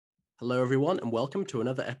Hello, everyone, and welcome to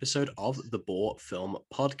another episode of the Boar Film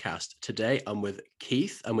podcast. Today, I'm with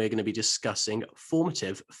Keith, and we're going to be discussing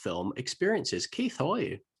formative film experiences. Keith, how are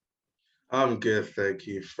you? I'm good, thank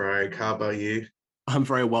you, Frank. How about you? I'm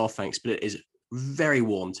very well, thanks, but it is very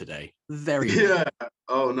warm today. Very warm. Yeah.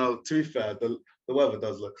 Oh no, to be fair, the weather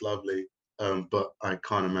does look lovely, but I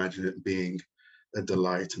can't imagine it being a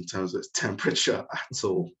delight in terms of its temperature at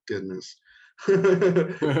all. Goodness.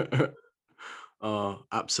 Oh,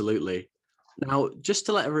 absolutely. Now, just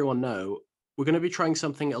to let everyone know, we're going to be trying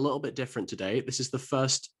something a little bit different today. This is the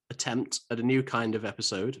first attempt at a new kind of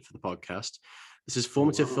episode for the podcast. This is Oh,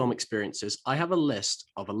 formative film wow. experiences. I have a list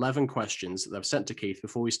of 11 questions that I've sent to Keith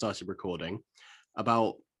before we started recording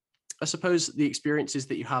about, I suppose, the experiences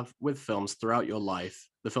that you have with films throughout your life,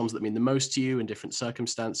 the films that mean the most to you in different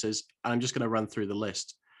circumstances. And I'm just going to run through the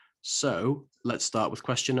list. So let's start with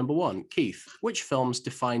question number one. Keith, which films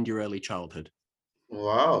defined your early childhood?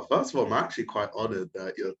 Wow. First of all, I'm actually quite honored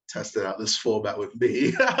that you're testing out this format with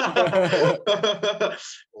me.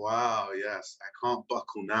 Wow, yes, I can't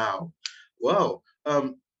buckle now. Well,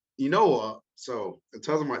 you know what? So, in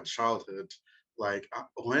terms of my childhood,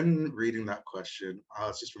 when reading that question, I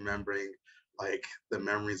was just remembering like the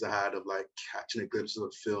memories I had of like catching a glimpse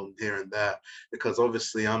of film here and there, because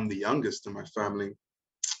obviously I'm the youngest in my family,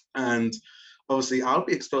 and obviously I'll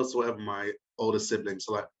be exposed to whatever my older siblings,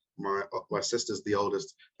 so like my sister's the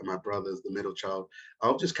oldest and my brother's the middle child.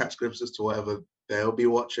 I'll just catch glimpses to whatever they'll be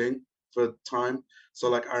watching for time.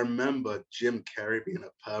 So like I remember Jim Carrey being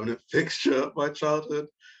a permanent fixture of my childhood.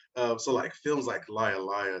 So like films like Liar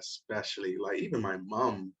Liar, especially like even my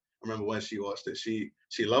mum. I remember when she watched it, she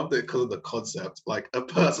loved it because of the concept. Like a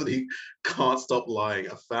person who can't stop lying,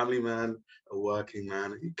 a family man, a working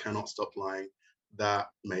man who cannot stop lying. That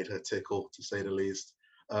made her tickle, to say the least.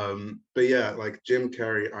 But yeah, like Jim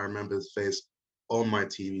Carrey, I remember his face on my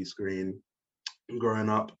TV screen growing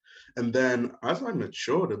up. And then as I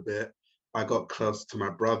matured a bit, I got close to my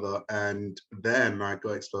brother, and then I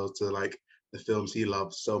got exposed to like the films he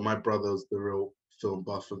loves. So my brother's the real film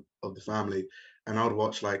buff of the family, and I would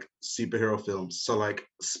watch like superhero films. So like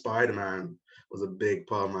Spider-Man was a big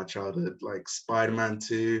part of my childhood. Like Spider-Man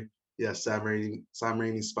 2, yeah, Sam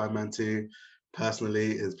Raimi's Spider-Man 2,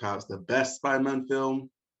 personally is perhaps the best Spider-Man film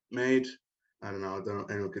made. I don't know, I don't know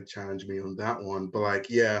if anyone could challenge me on that one, but like,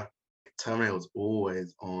 yeah, Terminator was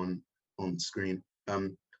always on screen.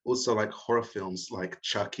 Also like horror films like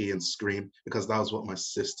Chucky and Scream, because that was what my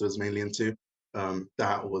sister was mainly into.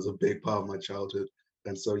 That was a big part of my childhood.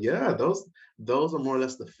 And so yeah, those are more or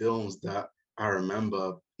less the films that I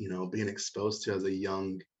remember, being exposed to as a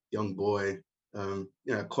young boy.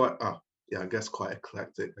 Yeah, I guess quite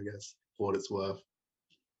eclectic, I guess, for what it's worth.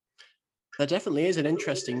 That definitely is an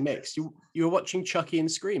interesting mix. You were watching Chucky and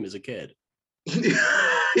Scream as a kid.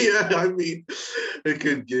 Yeah, I mean, it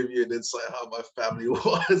could give you an insight how my family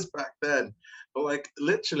was back then. But like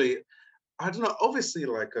literally, I don't know, obviously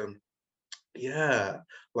yeah,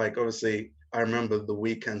 like obviously I remember the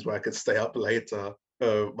weekends where I could stay up later.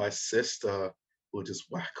 My sister would just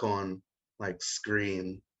whack on like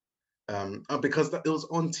Scream. Because it was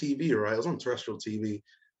on TV, right? It was on terrestrial TV.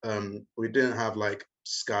 We didn't have like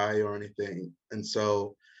Sky or anything, and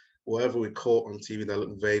so whatever we caught on TV that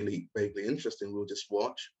looked vaguely interesting, we'll just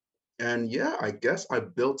watch. And yeah, I guess I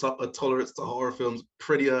built up a tolerance to horror films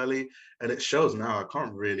pretty early, and it shows now. I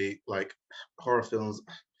can't really like horror films.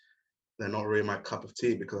 They're not really my cup of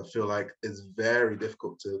tea because I feel like it's very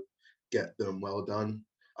difficult to get them well done.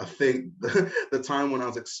 I think the time when I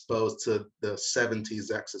was exposed to the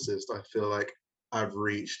 70s Exorcist, I feel like I've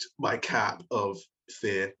reached my cap of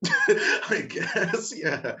fear, I guess.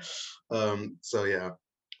 Yeah. So yeah.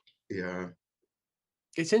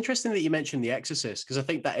 It's interesting that you mentioned The Exorcist, because I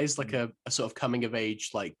think that is like a sort of coming of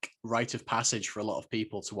age, like rite of passage for a lot of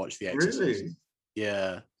people to watch The Exorcist. Really?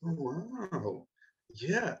 Yeah. Oh, wow.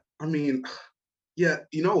 Yeah. I mean, yeah,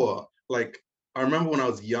 you know what? Like, I remember when I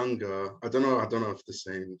was younger, I don't know if the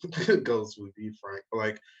same goes with you, Frank, but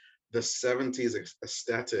like the 70s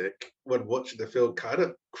aesthetic when watching the film kind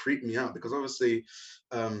of creeped me out because obviously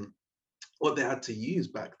what they had to use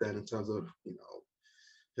back then in terms of,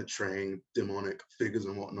 portraying demonic figures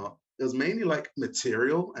and whatnot, it was mainly like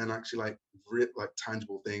material and actually like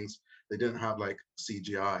tangible things. They didn't have like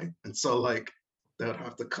CGI. And so like they would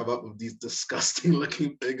have to come up with these disgusting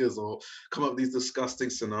looking figures or come up with these disgusting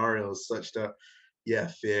scenarios such that yeah,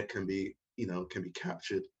 fear can be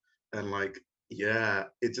captured. And like, yeah,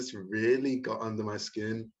 it just really got under my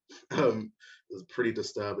skin. It was pretty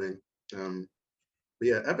disturbing. But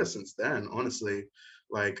yeah, ever since then, honestly,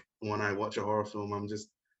 like when I watch a horror film, I'm just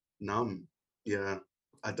numb. Yeah.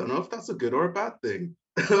 I don't know if that's a good or a bad thing.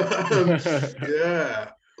 Yeah.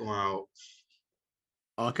 Wow.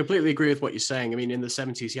 I completely agree with what you're saying. I mean, in the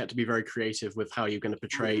 70s, you had to be very creative with how you're going to Oh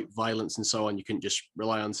portray yeah. violence and so on. You couldn't just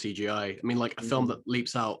rely on CGI. I mean, like a film Mhm. that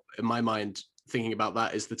leaps out in my mind thinking about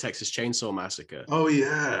that is the Texas Chainsaw Massacre, Oh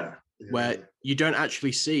yeah. where Yeah. you don't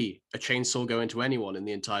actually see a chainsaw go into anyone in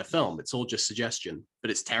the entire film. It's all just suggestion,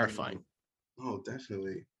 but it's terrifying. Mhm. Oh,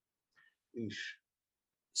 definitely. Eesh.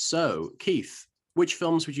 So, Keith, which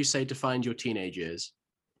films would you say defined your teenage years?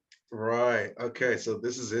 Right. Okay. So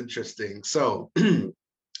this is interesting. So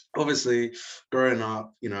obviously growing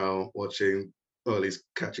up, watching or at least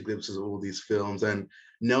catching glimpses of all these films and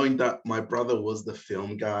knowing that my brother was the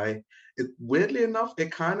film guy, it weirdly enough,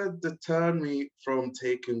 it kind of deterred me from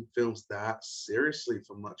taking films that seriously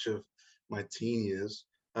for much of my teen years.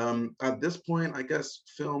 At this point, I guess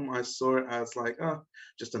film I saw it as like,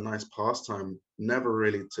 just a nice pastime. Never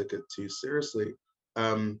really took it too seriously.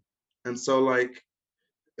 Um, and so like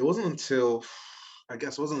it wasn't until I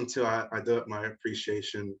guess it wasn't until I developed my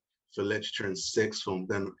appreciation for literature and sixth form,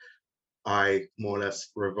 then I more or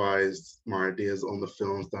less revised my ideas on the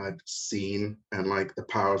films that I'd seen and like the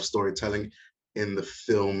power of storytelling in the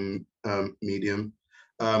film medium.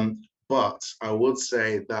 But I would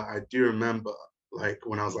say that I do remember like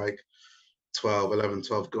when I was like 12, 11,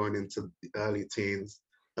 12, going into the early teens,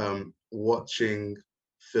 watching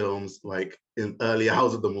films like in early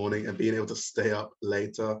hours of the morning and being able to stay up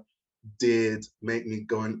later did make me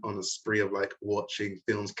going on a spree of like watching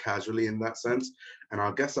films casually in that sense. And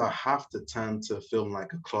I guess I have to turn to a film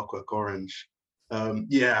like A Clockwork Orange.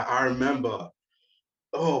 Yeah, I remember.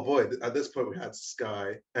 Oh boy, at this point we had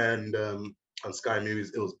Sky and on Sky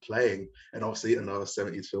Movies it was playing, and obviously another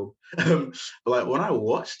 70s film. But like when I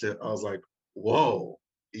watched it, I was like, whoa,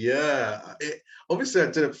 yeah. Obviously I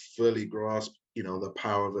didn't fully grasp, the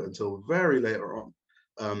power of it until very later on.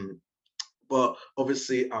 Um, but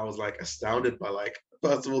obviously I was like astounded by like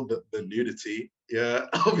first of all the nudity. Yeah,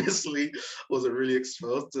 obviously wasn't really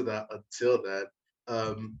exposed to that until then.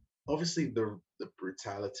 Um, Obviously the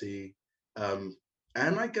brutality, um,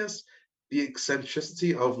 and I guess the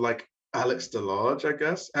eccentricity of like Alex DeLarge, I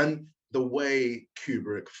guess, and the way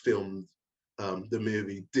Kubrick filmed the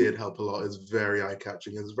movie did help a lot. It's very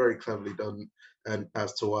eye-catching. It's very cleverly done, and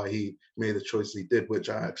as to why he made the choice he did, which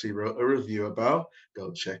I actually wrote a review about.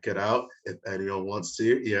 Go check it out if anyone wants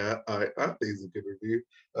to. Yeah, I think it's a good review.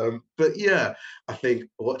 But yeah, I think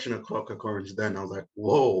watching A Clockwork Orange, then I was like,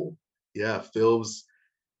 whoa, yeah, films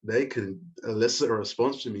they can elicit a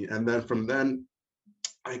response to me, and then from then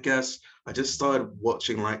I guess I just started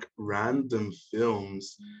watching like random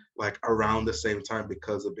films like around the same time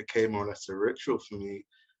because it became more or less a ritual for me,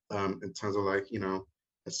 in terms of like,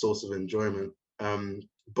 a source of enjoyment.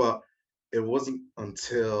 But it wasn't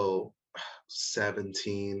until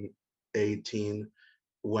 17, 18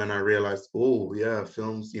 when I realized, oh yeah,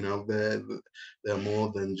 films, they're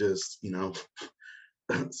more than just,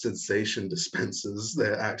 sensation dispensers.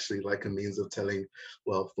 They're actually like a means of telling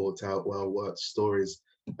well thought out, well worked stories.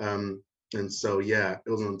 And so yeah, it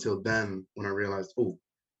wasn't until then when I realized, oh,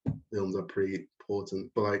 films are pretty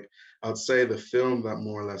important. But like I'd say the film that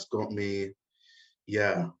more or less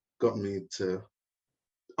yeah, got me to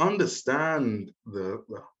understand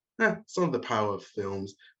some of the power of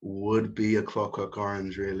films would be A Clockwork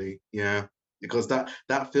Orange, really. Yeah. Because that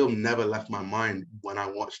film never left my mind when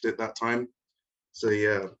I watched it that time. So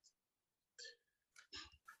yeah.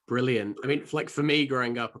 Brilliant. I mean, like for me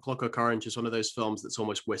growing up, A Clockwork Orange is one of those films that's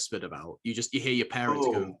almost whispered about. You hear your parents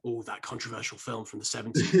go, Oh. "Oh, that controversial film from the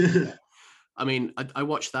 70s." I mean, I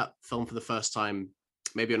watched that film for the first time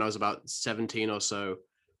maybe when I was about 17 or so,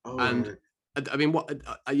 All and right. I mean, what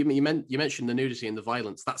you mentioned the nudity and the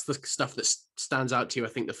violence. That's the stuff that stands out to you. I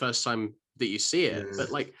think the first time that you see it, Yeah.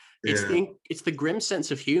 but like Yeah. it's the grim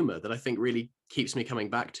sense of humor that I think really keeps me coming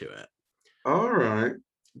back to it. All right.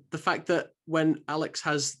 The fact that when Alex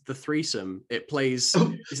has the threesome, it plays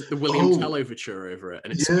Oh, is it the William Tell oh, overture over it,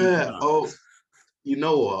 and it speeds yeah. up. Oh, you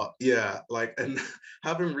know what? Yeah. Like, and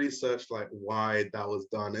having researched like why that was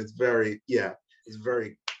done, it's very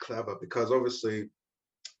clever because obviously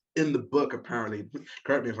in the book, apparently,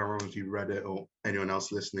 correct me if I'm wrong if you read it or anyone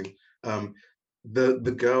else listening, um, the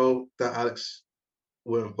girl that Alex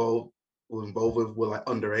were involved were involved with were like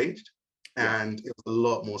underage, Yeah, and it was a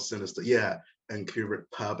lot more sinister. Yeah, and Kubrick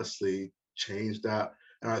purposely changed that,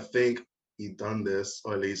 and I think he done this,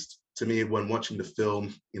 or at least to me, when watching the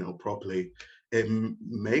film, properly, it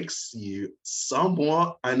makes you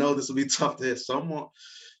somewhat. I know this will be tough to hear. Somewhat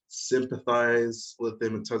sympathize with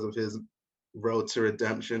him in terms of his road to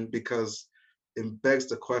redemption because it begs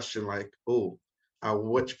the question, like, oh. at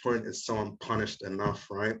which point is someone punished enough,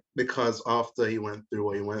 right? Because after he went through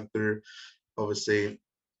what he went through, obviously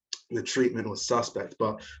the treatment was suspect,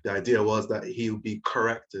 but the idea was that he would be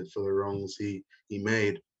corrected for the wrongs he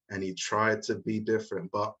made, and he tried to be different,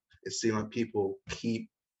 but it seemed like people keep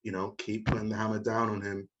putting the hammer down on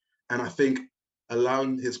him. And I think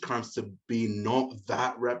allowing his crimes to be not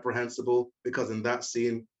that reprehensible, because in that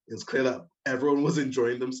scene it was clear that everyone was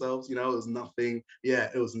enjoying themselves. It was nothing,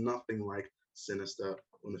 it was nothing like sinister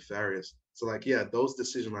or nefarious. So like, yeah, those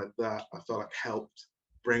decisions like that I felt like helped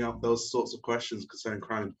bring up those sorts of questions concerning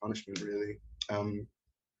crime and punishment, really. Um,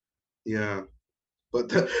 yeah, but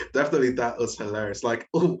definitely that was hilarious. Like,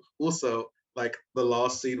 oh, also like the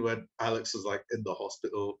last scene when Alex was like in the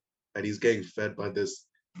hospital and he's getting fed by this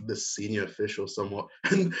senior official somewhat,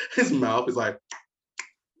 and his mouth is like,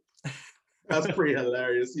 that's pretty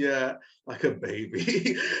hilarious. Yeah, like a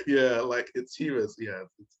baby. Yeah, like it's humorous. Yeah,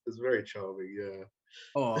 it's very charming. Yeah.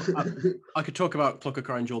 Oh, I could talk about Clockwork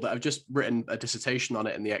Orange all day. I've just written a dissertation on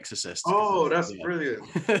it in The Exorcist Oh, that's yeah, brilliant.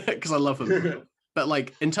 because I love them. But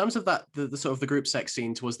like in terms of that, the sort of the group sex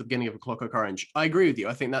scene towards the beginning of A Clockwork Orange, I agree with you.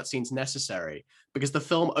 I think that scene's necessary because the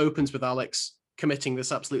film opens with Alex committing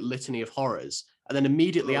this absolute litany of horrors, and then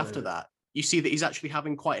immediately Oh, after yeah. that, you see that he's actually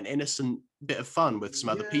having quite an innocent bit of fun with some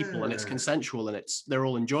other people, and it's Yeah. consensual, and they're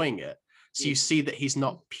all enjoying it. So you see that he's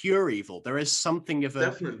not pure evil. There is something of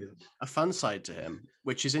Definitely. a fun side to him,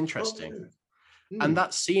 which is Oh, interesting. yeah. And Hmm.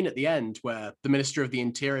 that scene at the end where the Minister of the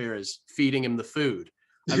Interior is feeding him the food,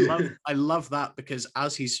 I love that because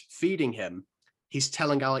as he's feeding him, he's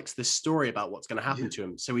telling Alex this story about what's going to happen Yeah. to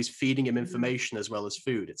him. So he's feeding him information as well as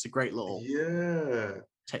food. It's a great little Yeah.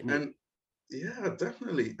 technique. And yeah,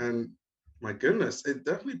 definitely. And my goodness, it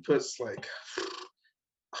definitely puts like,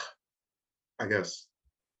 I guess,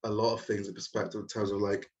 a lot of things in perspective in terms of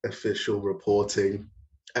like official reporting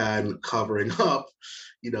and covering up,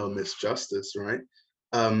 misjustice, right?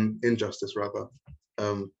 Injustice rather.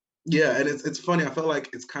 Um, yeah, and it's funny. I felt like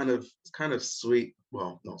it's kind of sweet.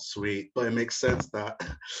 Well, not sweet, but it makes sense that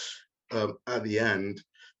at the end,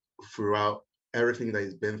 throughout everything that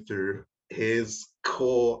he's been through, his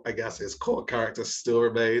core character still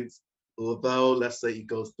remains. Although, let's say he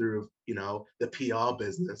goes through, the PR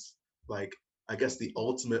business, like I guess the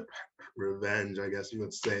ultimate revenge, I guess you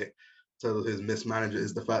would say, to his mismanager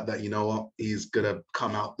is the fact that he's gonna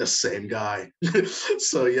come out the same guy.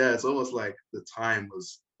 So yeah, it's almost like the time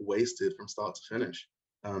was wasted from start to finish.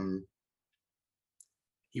 Um,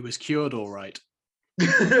 He was cured all right.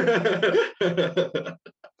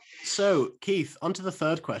 So, Keith, on to the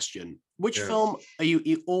third question. Which yes. film are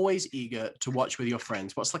you always eager to watch with your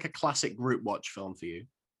friends? What's like a classic group watch film for you?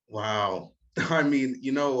 Wow. I mean,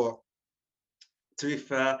 you know what? To be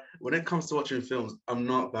fair, when it comes to watching films, I'm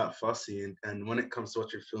not that fussy, and when it comes to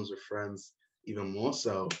watching films with friends, even more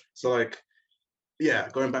so. So like, yeah,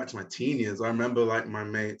 going back to my teen years, I remember like my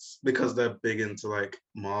mates, because they're big into like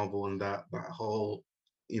Marvel and that whole,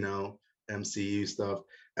 you know, MCU stuff.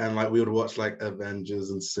 And like we would watch like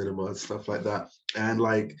Avengers and cinema and stuff like that. And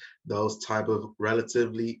like those type of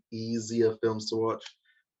relatively easier films to watch.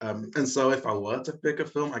 And so if I were to pick a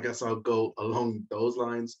film, I guess I'll go along those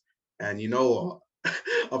lines. And you know what?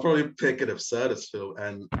 I'll probably pick an absurdist film.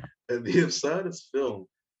 And the absurdist film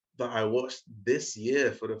that I watched this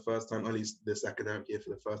year for the first time, at least this academic year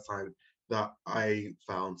for the first time, that I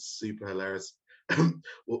found super hilarious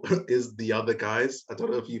is The Other Guys. I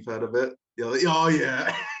don't know if you've heard of it. Oh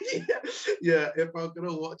yeah. Yeah. If I'm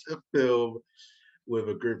gonna watch a film with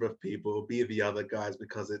a group of people, it'll be The Other Guys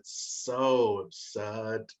because it's so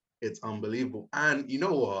absurd. It's unbelievable. And you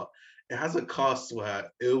know what? It has a cast where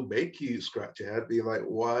it'll make you scratch your head, be like,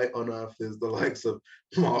 why on earth is the likes of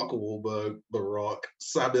Mark Wahlberg, The Rock,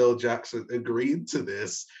 Samuel Jackson agreed to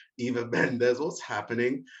this? Eva Mendes, what's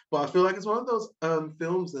happening? But I feel like it's one of those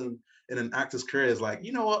films in an actor's career is like,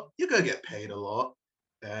 you know what? You're gonna get paid a lot,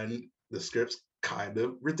 and the script's kind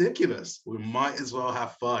of ridiculous. We might as well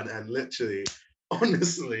have fun. And literally,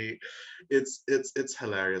 honestly, it's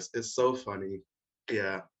hilarious. It's so funny.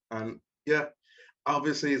 Yeah, and yeah,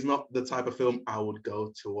 obviously it's not the type of film I would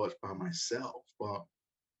go to watch by myself, but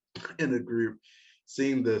in a group,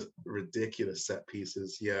 seeing the ridiculous set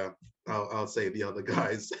pieces, yeah, I'll say The Other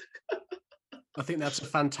Guys. I think that's a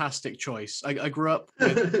fantastic choice. I grew up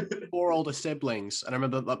with four older siblings, and I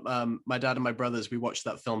remember that, my dad and my brothers, we watched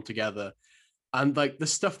that film together. And like the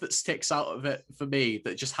stuff that sticks out of it for me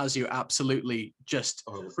that just has you absolutely just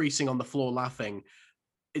Oh, creasing on the floor laughing.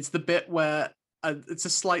 It's the bit where it's a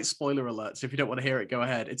slight spoiler alert. So if you don't want to hear it, go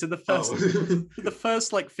ahead. It's in the first oh. the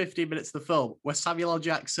first like 15 minutes of the film where Samuel L.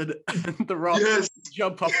 Jackson and The Rock Yes,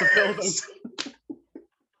 jump off the building. yes.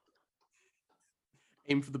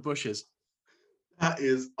 Aim for the bushes. That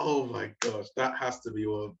is, oh my gosh, that has to be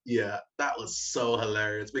one. Yeah, that was so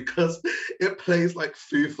hilarious because it plays like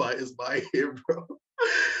Foo Fighters by Hero.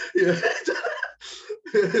 Yeah.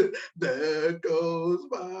 There goes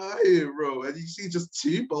my hero. And you see just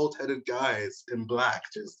two bald-headed guys in black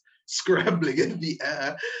just scrambling in the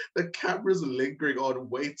air. The camera's lingering on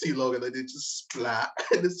way too long and then it just splat.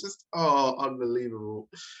 And it's just, oh, unbelievable.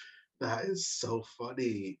 That is so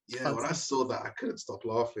funny. Yeah, when I Fantastic. saw that, I couldn't stop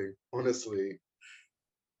laughing, honestly.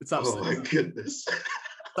 It's Oh absolutely, my goodness.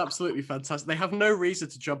 it's absolutely fantastic. They have no reason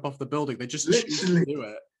to jump off the building. They just choose to Literally, do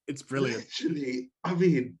it. It's brilliant. literally. I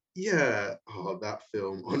mean, yeah. Oh, that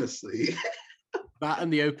film, honestly. That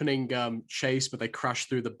and the opening chase where they crash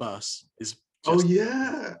through the bus is Oh just,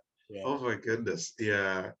 yeah. yeah. Oh my goodness.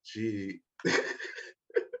 Yeah. Gee.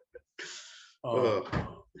 Oh,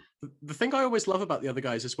 Oh. the thing I always love about the other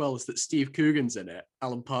guys as well is that Steve Coogan's in it,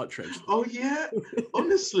 Alan Partridge. Oh yeah.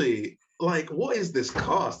 Honestly, like, what is this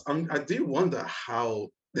cast? I do wonder how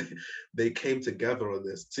they came together on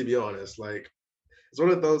this. To be honest, like, it's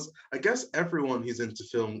one of those. I guess everyone who's into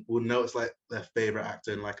film will know it's like their favorite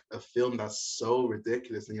actor in like a film that's so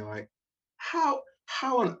ridiculous, and you're like, how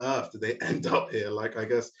on earth did they end up here? Like, I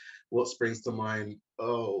guess what springs to mind,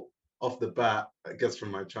 oh, off the bat, I guess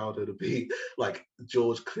from my childhood would be like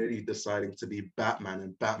George Clooney deciding to be Batman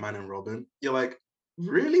and Batman and Robin. You're like,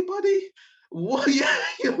 really, buddy? What? Yeah,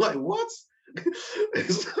 you're like, what?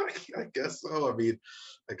 It's like, I guess so. I mean,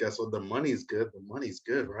 I guess when the money's good, the money's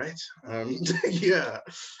good, right? Yeah,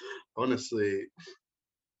 honestly.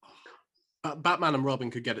 Batman and Robin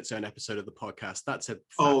could get its own episode of the podcast. That's a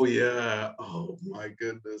Oh yeah. Oh my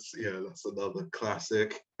goodness. Yeah, that's another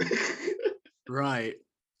classic. right.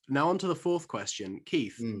 Now on to the fourth question.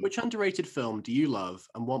 Keith, Mm. which underrated film do you love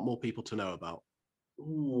and want more people to know about?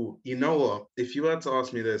 Ooh, you know what? If you had to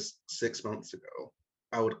ask me this 6 months ago,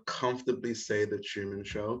 I would comfortably say The Truman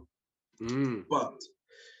Show. Mm.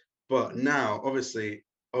 But now, obviously,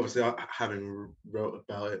 I having wrote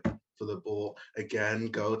about it for the Boar again.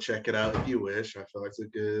 Go check it out if you wish. I feel like it's a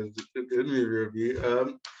good movie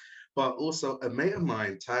review. But also, a mate of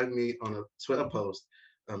mine tagged me on a Twitter post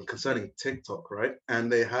concerning TikTok, right? And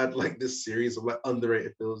they had like this series of like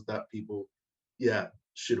underrated films that people, yeah,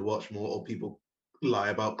 should watch more, or people lie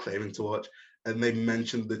about claiming to watch. And they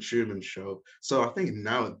mentioned The Truman Show. So I think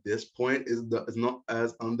now at this point is not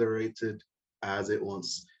as underrated as it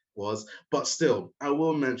once was. But still, I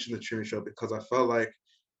will mention The Truman Show because I felt like,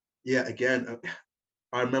 yeah, again,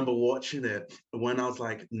 I remember watching it when I was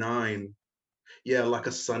like 9. Yeah, like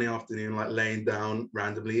a sunny afternoon, like laying down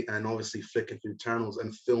randomly and obviously flicking through channels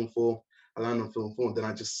and film 4. I landed on film 4, and then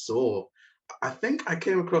I just saw. I think I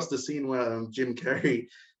came across the scene where Jim Carrey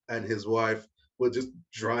and his wife were just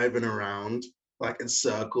driving around like in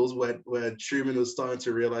circles where Truman was starting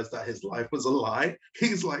to realize that his life was a lie.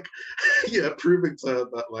 He's like, yeah, proving to her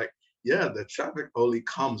that like, yeah, the traffic only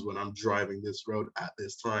comes when I'm driving this road at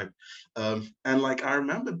this time. And like I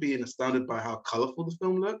remember being astounded by how colorful the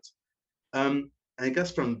film looked. And I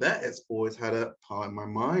guess from that, it's always had a part in my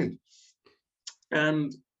mind.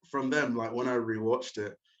 And from them, like when I rewatched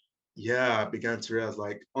it, yeah, I began to realize,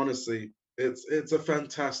 like, honestly, it's a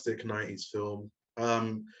fantastic 90s film.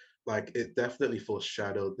 Like it definitely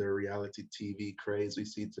foreshadowed the reality TV craze we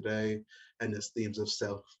see today, and its themes of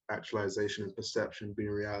self-actualization and perception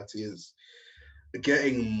being reality is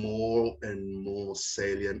getting more and more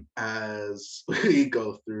salient as we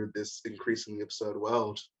go through this increasingly absurd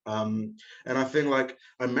world. And I think, like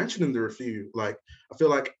I mentioned in the review, like I feel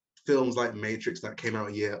like films like Matrix that came out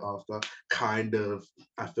a year after kind of,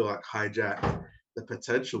 I feel like, hijacked the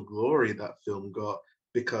potential glory that film got,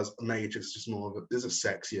 because Matrix is just more of a, is a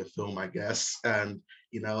sexier film, I guess. And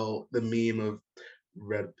the meme of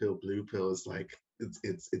red pill, blue pill is like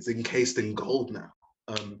it's encased in gold now.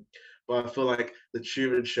 But I feel like the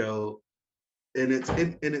Truman Show, in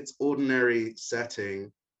its ordinary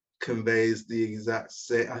setting, conveys the exact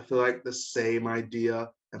same. I feel like the same idea,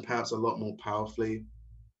 and perhaps a lot more powerfully.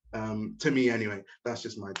 To me, anyway. That's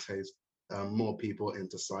just my taste. More people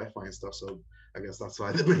into sci-fi and stuff, so I guess that's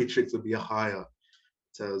why The Matrix would be a higher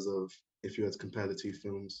in terms of if you were to compare the two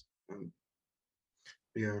films.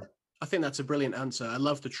 Yeah. I think that's a brilliant answer. I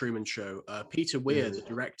love The Truman Show. Peter Weir, the Mm.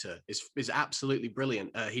 director, is absolutely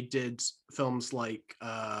brilliant. He did films like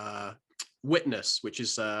Witness, which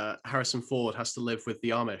is Harrison Ford has to live with the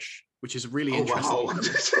Amish, which is really Oh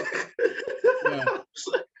interesting. wow. Yeah,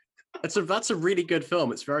 that's a really good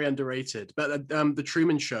film. It's very underrated. But The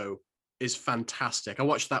Truman Show is fantastic. I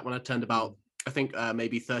watched that when I turned about, I think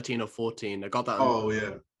maybe 13 or 14. I got that on Oh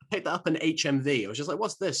yeah. picked that up in HMV. I was just like,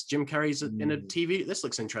 what's this? Jim Carrey's in a TV. This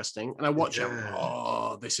looks interesting. And I watched it. Yeah.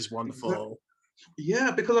 Oh, this is wonderful.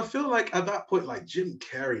 Yeah, because I feel like at that point, like Jim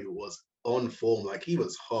Carrey was on form, like he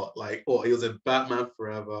was hot, like oh, he was in Batman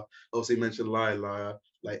Forever. Obviously, you mentioned Liar Liar,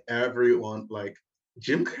 like everyone, like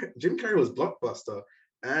Jim Carrey was blockbuster,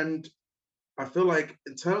 and I feel like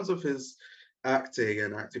in terms of his acting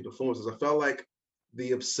and acting performances, I felt like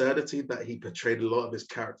the absurdity that he portrayed a lot of his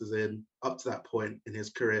characters in up to that point in his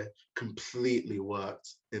career completely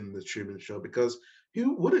worked in the Truman Show because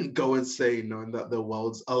who wouldn't go insane knowing that the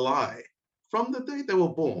world's a lie from the day they were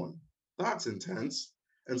born? That's intense.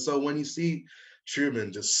 And so when you see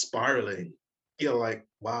Truman just spiraling, you're like,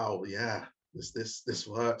 wow, yeah, this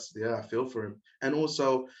works. Yeah, I feel for him. And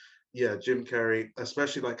also, yeah, Jim Carrey,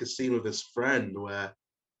 especially like a scene with his friend where,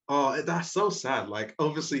 oh, that's so sad. Like,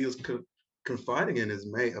 obviously, he was confiding in his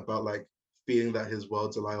mate about like feeling that his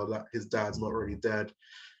world's a lie or that his dad's not already dead,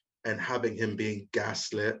 and having him being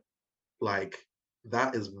gaslit. Like,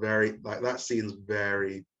 that is very like that scene's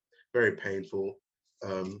very, very painful.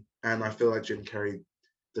 And I feel like Jim Carrey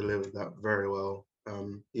delivered that very well.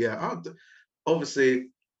 Yeah,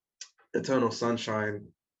 obviously, Eternal Sunshine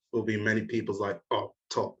will be many people's like, oh,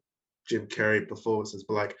 top Jim Carrey performances,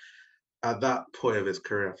 but like at that point of his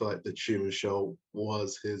career, I feel like The Truman Show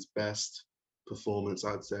was his best performance,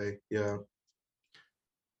 I'd say. Yeah.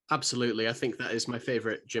 Absolutely. I think that is my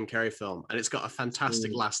favorite Jim Carrey film. And it's got a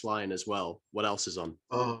fantastic Mm. last line as well. What else is on?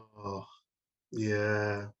 Oh,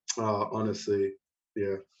 yeah. Oh, honestly,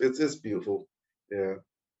 yeah. It's beautiful. Yeah.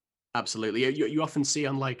 Absolutely. You often see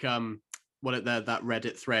on like that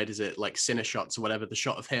Reddit thread, is it like Cineshots or whatever, the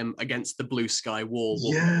shot of him against the blue sky wall.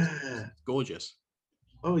 Yeah. Gorgeous.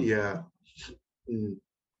 Oh, yeah. Mm,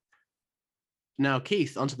 Now,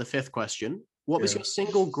 Keith, onto the fifth question. What was yeah. your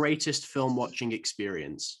single greatest film watching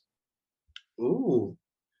experience? Ooh.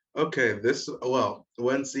 Okay. Well,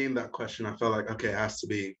 when seeing that question, I felt like, okay, it has to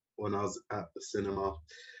be when I was at the cinema.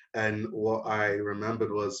 And what I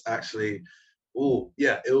remembered was actually, oh,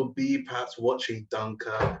 yeah, it would be perhaps watching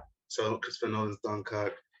Dunkirk. So Christopher Nolan's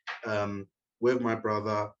Dunkirk, um, with my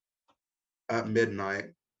brother at midnight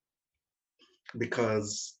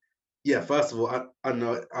because yeah, first of all, I don't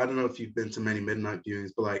know if you've been to many midnight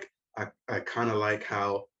viewings, but like I kind of like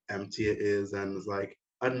how empty it is, and it's like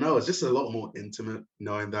I don't know, it's just a lot more intimate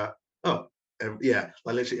knowing that oh yeah,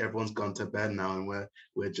 like literally everyone's gone to bed now, and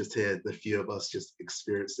we're just here, the few of us just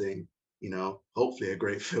experiencing, hopefully a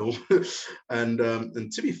great film. And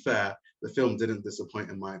to be fair, the film didn't disappoint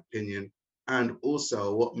in my opinion. And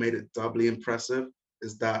also, what made it doubly impressive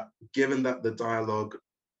is that given that the dialogue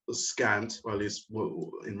was scant, or at least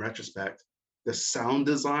in retrospect, the sound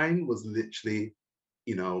design was literally,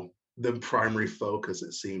 the primary focus,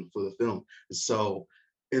 it seemed, for the film. So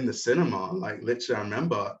in the cinema, like literally, I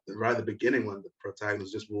remember right at the beginning when the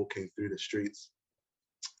protagonist was just walking through the streets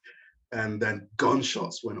and then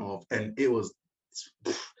gunshots went off, and it was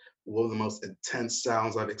one of the most intense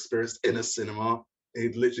sounds I've experienced in a cinema.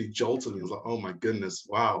 It literally jolted me. I was like, oh my goodness,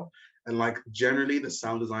 wow. And like generally the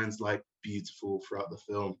sound design's like beautiful throughout the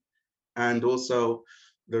film. And also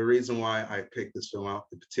the reason why I picked this film out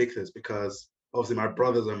in particular is because obviously my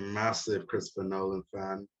brother's a massive Christopher Nolan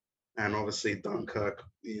fan. And obviously Dunkirk,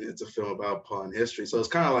 it's a film about part in history. So it's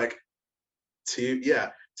kind of like two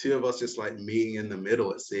of us just like meeting in the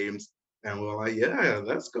middle, it seems. And we're like, yeah,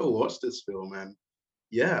 let's go watch this film. And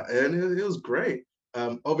yeah, and it was great.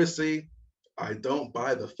 Obviously, I don't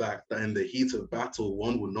buy the fact that in the heat of battle,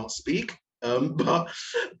 one would not speak. But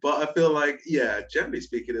I feel like, yeah, generally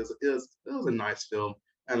speaking, it was a nice film,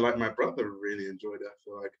 and like my brother really enjoyed it. I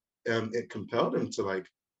feel like it compelled him to like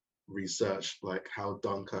research like how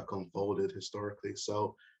Dunkirk unfolded historically.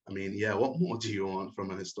 So I mean, yeah, what more do you want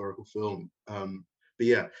from a historical film? But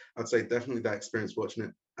yeah, I'd say definitely that experience watching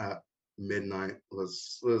it at midnight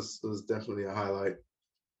was definitely a highlight.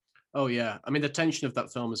 Oh yeah, I mean the tension of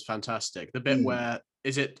that film is fantastic. The bit Mm. where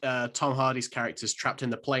is it Tom Hardy's character's trapped in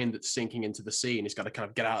the plane that's sinking into the sea, and he's got to kind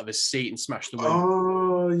of get out of his seat and smash the window.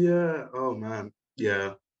 Oh yeah. Oh man.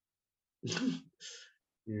 Yeah.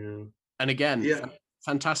 Yeah. And again, Yeah.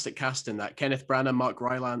 fantastic cast in that. Kenneth Branagh, Mark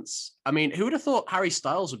Rylance. I mean, who would have thought Harry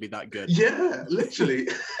Styles would be that good? Yeah. Literally.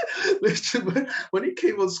 Literally, when he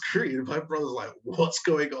came on screen, my brother's like, "What's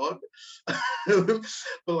going on?"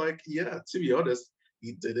 But like, yeah. To be honest,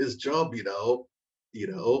 he did his job.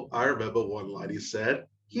 I remember one line he said.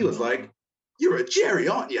 He was like, "You're a Jerry,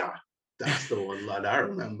 aren't you?" That's the one line I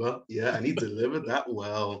remember. Yeah, and he delivered that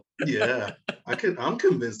well. Yeah, I'm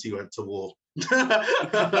convinced he went to war.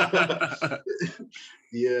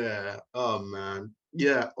 Yeah. Oh man.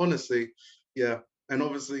 Yeah. Honestly. Yeah. And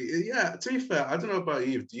obviously, yeah, to be fair, I don't know about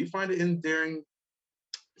you. Do you find it endearing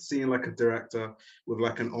seeing like a director with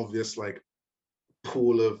like an obvious like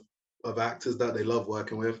pool of actors that they love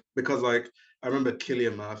working with? Because like I remember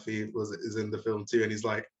Cillian Murphy is in the film too, and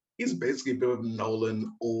he's basically been with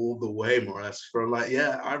Nolan all the way, more or less. From like,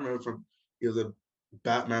 yeah, I remember from he was a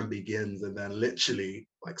Batman Begins, and then literally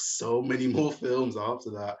like so many more films after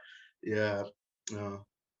that. Yeah, uh,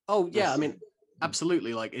 Oh yeah, I that's mean,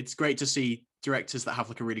 absolutely. Like it's great to see directors that have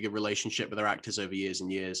like a really good relationship with their actors over years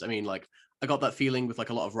and years. I mean, like I got that feeling with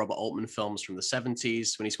like a lot of Robert Altman films from the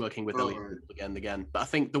 70s when he's working with all Elliot right. again and again. But I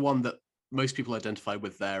think the one that most people identify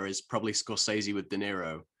with there is probably Scorsese with De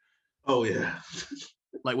Niro. Oh yeah,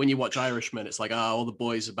 Like when you watch Irishman, it's like, all the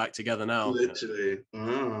boys are back together now. literally.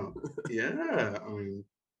 Oh, yeah. I mean,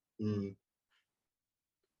 mm,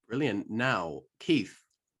 Brilliant. Now, Keith,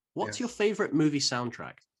 what's your yes. favorite movie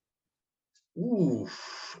soundtrack? Ooh.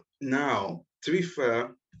 Now, to be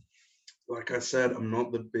fair, like I said, I'm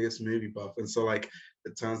not the biggest movie buff, and so like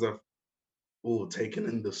the times I've taken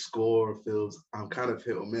in the score of films, I'm kind of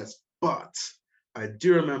hit or miss. But I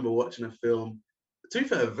do remember watching a film, to be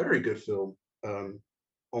fair, a very good film,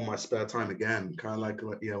 on my spare time again, kind of like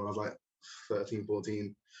yeah, when I was like 13,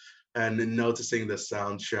 14, and then noticing the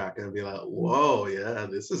soundtrack and be like, whoa, yeah,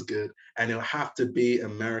 this is good. And it'll have to be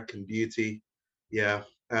American Beauty. Yeah.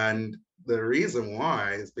 And the reason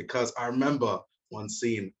why is because I remember one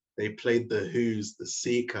scene, they played the Who's The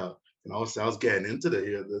Seeker. And obviously I was getting into the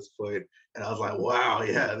Who at this point. And I was like, wow,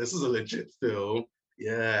 yeah, this is a legit film.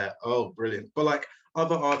 Yeah. Oh, brilliant. But like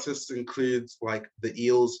other artists includes like the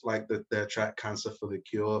Eels, like their track Cancer for the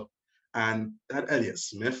Cure. And that Elliott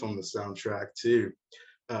Smith on the soundtrack too.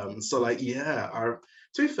 So like yeah,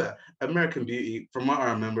 to be fair, American Beauty, from what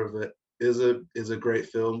I remember of it, is a great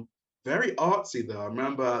film. Very artsy though. I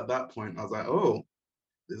remember at that point I was like, oh,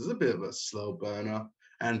 this is a bit of a slow burner,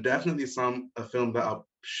 and definitely a film that I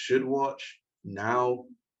should watch now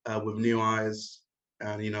with new eyes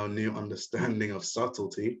and new understanding of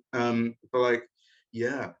subtlety. But like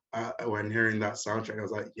yeah, when hearing that soundtrack, I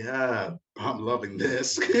was like, yeah, I'm loving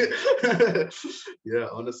this. Yeah,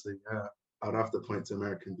 honestly, yeah. I'd have to point to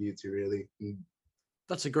American Beauty, really. Mm.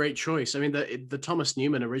 That's a great choice. I mean, the Thomas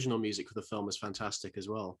Newman original music for the film is fantastic as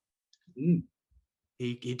well. Mm.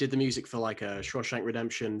 He did the music for like a Shawshank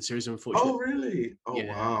Redemption, Series of Unfortunate. Oh, really? Oh, Yeah,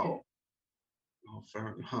 yeah. wow. Oh,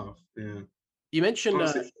 fair enough. Yeah. You mentioned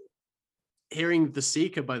Honestly, hearing "The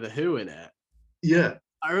Seeker" by the Who in it. yeah.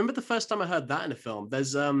 I remember the first time I heard that in a film.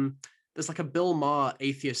 There's like a Bill Maher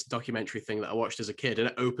atheist documentary thing that I watched as a kid, and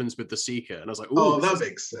it opens with "The Seeker," and I was like, "Ooh, Oh, this that is."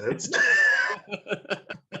 makes sense.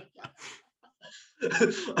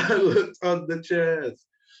 I looked on the chairs.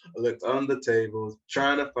 I looked on the tables,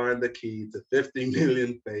 trying to find the key to 50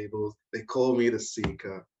 million fables. They call me the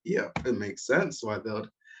seeker. Yeah, it makes sense why they'll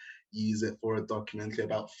use it for a documentary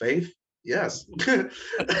about faith. Yes.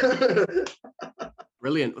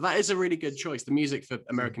 Brilliant. That is a really good choice. The music for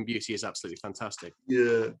American Beauty is absolutely fantastic.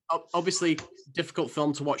 Yeah. Obviously, difficult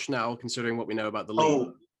film to watch now, considering what we know about the lead.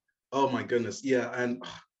 Oh, oh my goodness. Yeah, and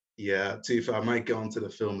yeah, too far. I might get onto the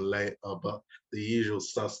film later, but the usual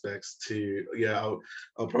suspects too. Yeah,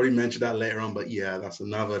 I'll probably mention that later on, but yeah, that's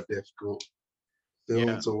another difficult film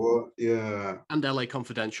Yeah, to watch. Yeah. and LA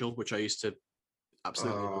Confidential, which I used to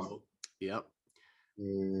absolutely Uh, adore. Yeah,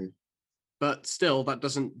 mm. but still, that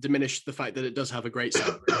doesn't diminish the fact that it does have a great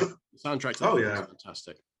soundtrack. The soundtrack to that Oh film is yeah.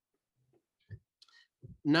 fantastic.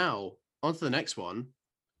 Now, on to the next one,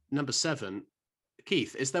 number 7.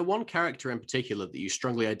 Keith, is there one character in particular that you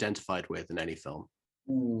strongly identified with in any film?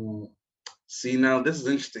 Ooh. See, now this is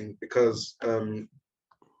interesting because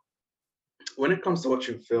when it comes to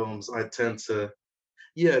watching films, I tend to,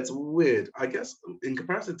 yeah, it's weird. I guess in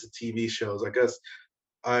comparison to TV shows, I guess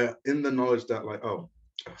in the knowledge that like, oh,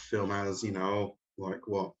 a film has, like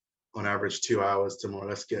what, on average 2 hours to more or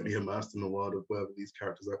less get me immersed in the world of whatever these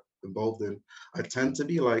characters are involved in, I tend to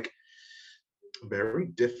be like very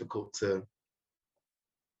difficult to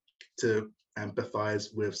empathize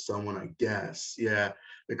with someone, I guess. Yeah,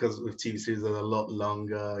 because with TV series they're a lot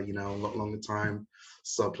longer, a lot longer time,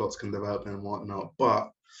 subplots can develop and whatnot. But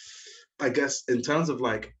I guess in terms of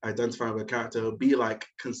like identifying with a character, it would be like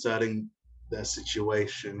concerning their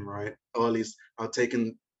situation, right? Or at least I'll take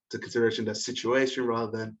into consideration their situation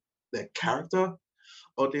rather than their character,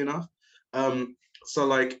 oddly enough. So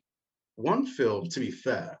like one film, to be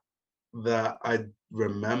fair, that I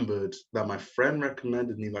remembered that my friend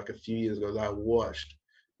recommended me like a few years ago that I watched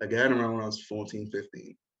again around when I was 14,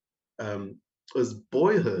 15. Was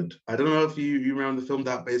Boyhood. I don't know if you remember the film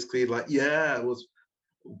that basically like, yeah, it was,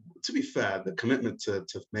 to be fair, the commitment to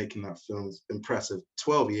making that film is impressive.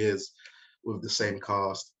 12 years. with the same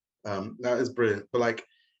cast. That is brilliant. But like,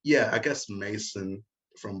 yeah, I guess Mason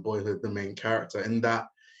from Boyhood, the main character, in that,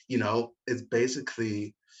 it's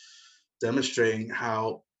basically demonstrating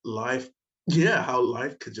how life, yeah, how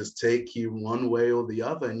life could just take you one way or the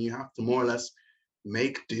other, and you have to more or less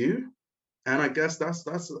make do. And I guess that's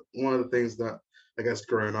one of the things that I guess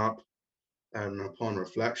growing up and upon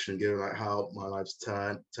reflection, given like how my life's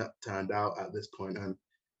turned out at this point and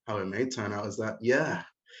how it may turn out, is that yeah,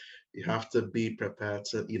 you have to be prepared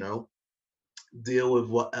to deal with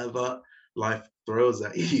whatever life throws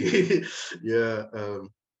at you. Yeah,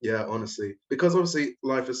 yeah, honestly, because obviously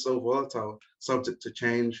life is so volatile, subject to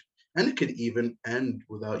change, and it could even end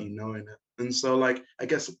without you knowing it. And so, like, I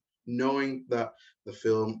guess knowing that the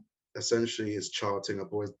film essentially is charting a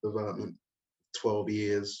boy's development 12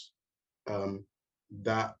 years, um,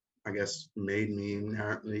 that I guess made me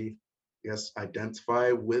inherently, I guess,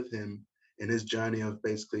 identify with him in his journey of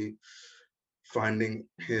basically finding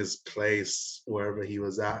his place wherever he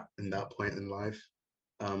was at in that point in life.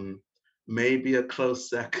 Um, Maybe a close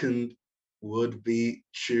second would be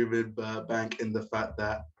Truman Burbank in the fact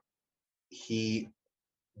that he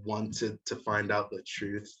wanted to find out the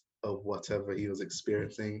truth of whatever he was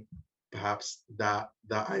experiencing. Perhaps that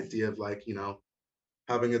idea of like,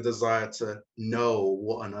 having a desire to know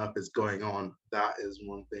what on earth is going on, that is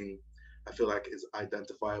one thing I feel like is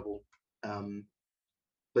identifiable. Um,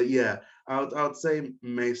 but yeah, I would say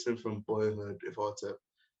Mason from Boyhood if I were to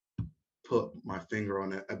put my finger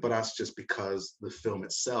on it. But that's just because the film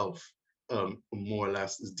itself, more or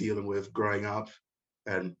less, is dealing with growing up,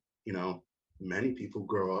 and many people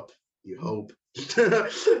grow up. You hope.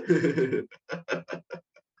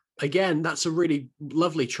 Again, that's a really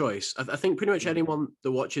lovely choice. I think pretty much anyone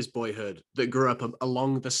that watches Boyhood that grew up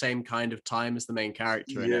along the same kind of time as the main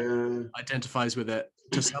character in it Yeah. identifies with it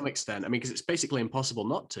to some extent. I mean, because it's basically impossible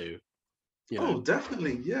not to. Oh,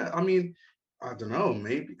 definitely. Yeah. I mean, I don't know.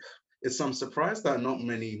 Maybe I'm surprised that not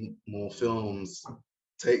many more films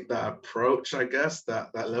take that approach. I guess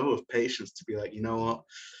that level of patience to be like, you know what?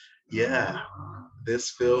 Yeah,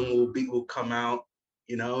 this film will come out,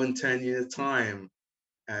 in 10 years' time,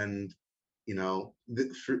 and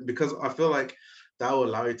because I feel like that will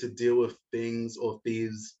allow you to deal with things or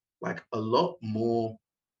thieves like oh,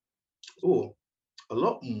 a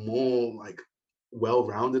lot more like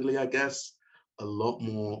well-roundedly, I guess, a lot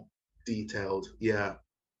more detailed. Yeah,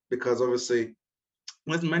 because obviously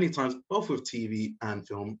there's many times both with TV and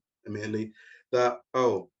film, admittedly, that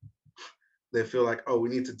they feel like, we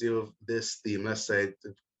need to deal with this theme, let's say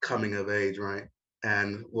the coming of age, right?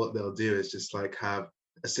 And what they'll do is just like have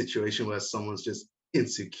a situation where someone's just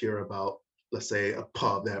insecure about, let's say, a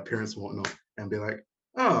part of their appearance and whatnot, and be like,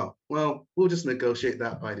 oh, well, we'll just negotiate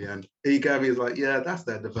that by the end. And you get me, is like, yeah, that's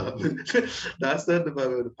their development. That's their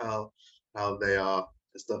development of how they are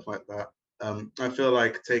and stuff like that. I feel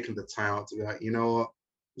like taking the time out to be like, you know what?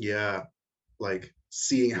 Yeah, like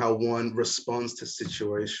seeing how one responds to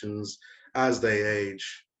situations as they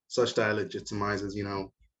age, such that it legitimizes,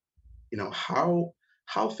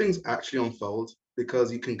 how things actually unfold.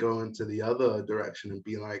 Because you can go into the other direction and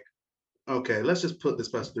be like, okay, let's just put this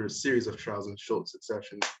person through a series of trials in short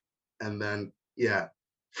succession, and then yeah,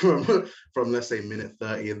 from let's say minute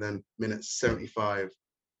 30 and then minute 75,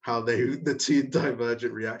 how the two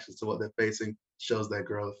divergent reactions to what they're facing shows their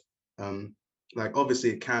growth. Um, like obviously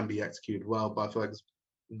it can be executed well, but I feel like it's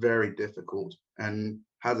very difficult and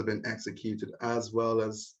hasn't been executed as well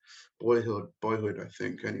as Boyhood, I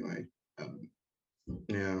think. Anyway, um,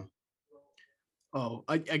 yeah. Oh,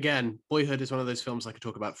 again, Boyhood is one of those films I could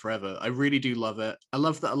talk about forever. I really do love it. I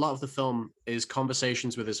love that a lot of the film is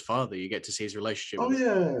conversations with his father. You get to see his relationship Oh with his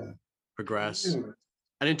father yeah, progress. yeah.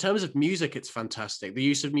 And in terms of music, it's fantastic. The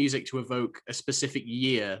use of music to evoke a specific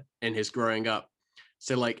year in his growing up.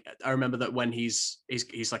 So like I remember that when he's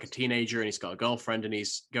like a teenager and he's got a girlfriend and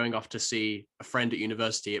he's going off to see a friend at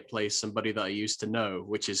university, it plays Somebody That I Used to Know,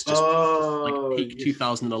 which is just like Oh peak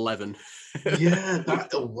 2011. yeah. That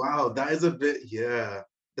wow, that is a bit, yeah,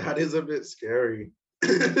 that is a bit scary.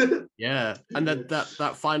 Yeah, and then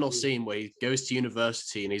that final scene where he goes to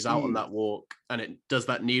university and he's out on Mm. that walk and it does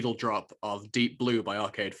that needle drop of Deep Blue by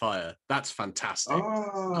Arcade Fire. That's fantastic. Such a great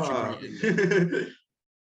Ah, ending.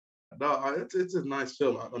 no, it's a nice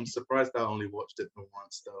film. I'm surprised I only watched it the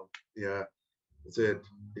once though. Yeah, it's it.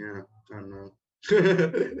 Yeah, I don't know.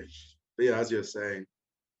 But yeah, as you're saying.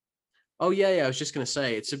 Oh yeah, I was just gonna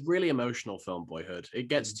say it's a really emotional film, Boyhood. It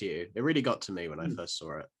gets to you. It really got to me when I Mm. first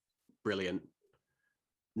saw it. Brilliant.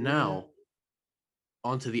 Yeah. Now,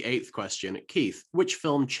 on to the eighth question. Keith, which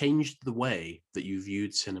film changed the way that you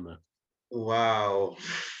viewed cinema? Wow.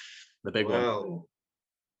 The big one. Well,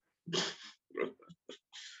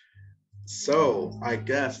 So I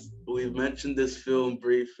guess we've mentioned this film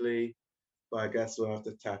briefly, but I guess we'll have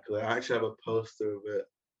to tackle it. I actually have a poster of it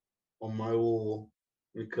on my wall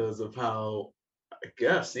because of how, I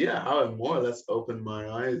guess, yeah, how it more or less opened my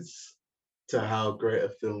eyes to how great a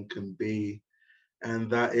film can be. And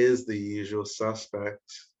that is The Usual Suspect.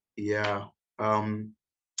 Yeah. Um,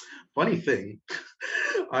 Funny thing,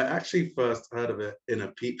 I actually first heard of it in a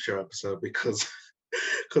Peep Show episode because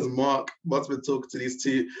because Mark's been talking to these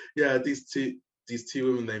two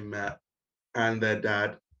women they met and their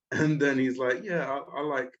dad, and then he's like, yeah, I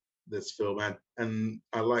like this film, and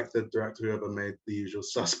I like the director whoever made The Usual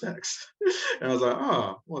Suspects, and I was like,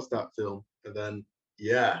 oh, what's that film? And then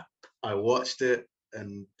yeah, I watched it,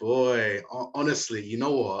 and boy, honestly, you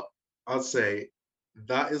know what? I'd say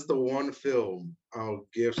that is the one film I'll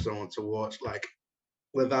give someone to watch, like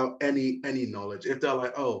without any knowledge. If they're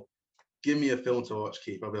like, oh, give me a film to watch,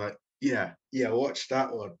 Keith, I'll be like, yeah, yeah, watch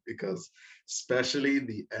that one because especially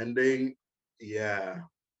the ending, yeah,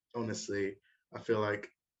 honestly, I feel like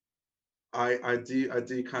I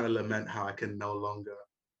do kind of lament how I can no longer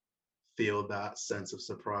feel that sense of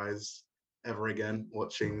surprise ever again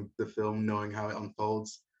watching the film, knowing how it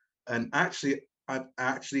unfolds. And actually, I've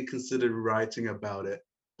actually considered writing about it,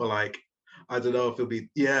 but like, I don't know if it'll be,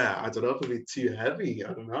 yeah, I don't know if it'll be too heavy.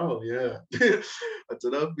 I don't know, yeah. I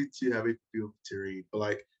don't know if it'll be too heavy for people to read, but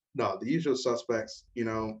like, no, The Usual Suspects,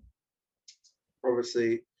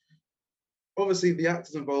 obviously, obviously the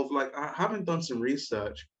actors involved, like, I haven't done some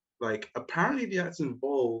research. Like, apparently the actors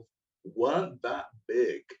involved weren't that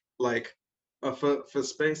big. Like, for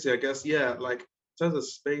Spacey, I guess, yeah. Like, in terms of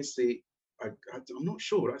Spacey, I'm not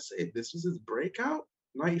sure. Would I say this was his breakout?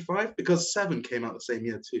 95? Because Seven came out the same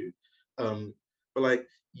year too. Um, but like,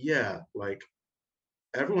 yeah, like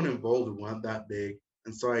everyone involved weren't that big,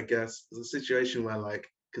 and so I guess it's a situation where, like,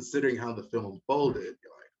 considering how the film unfolded, you're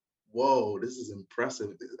like, whoa, this is impressive.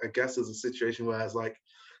 I guess there's a situation where it's like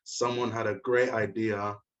someone had a great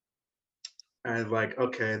idea and like,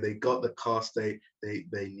 okay, they got the cast they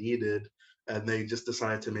needed, and they just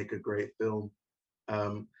decided to make a great film.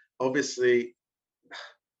 Obviously,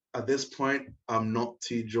 at this point, I'm not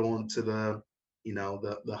too drawn to the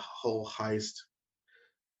whole heist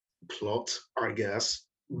plot, I guess,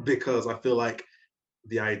 because I feel like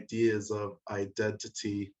the ideas of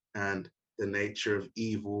identity and the nature of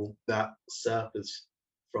evil that surface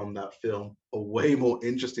from that film are way more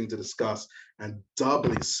interesting to discuss, and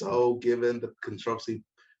doubly so given the controversy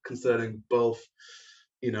concerning both,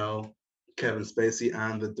 you know, Kevin Spacey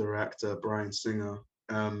and the director Bryan Singer.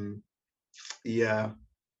 Um, yeah,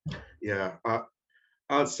 yeah,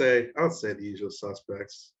 I'd say The Usual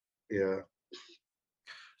Suspects. Yeah.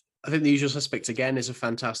 I think The Usual Suspects again is a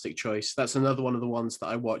fantastic choice. That's another one of the ones that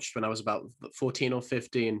I watched when I was about 14 or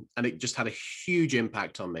 15, and it just had a huge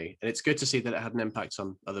impact on me. And it's good to see that it had an impact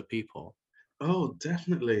on other people. Oh,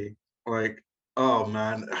 definitely. Like, oh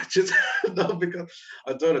man, I just no, because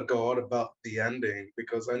I don't want to go on about the ending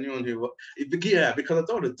because anyone yeah, because I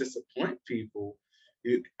don't want to disappoint people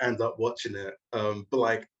who end up watching it. But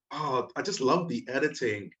like, oh, I just love the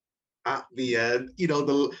editing at the end.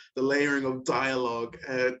 The layering of dialogue,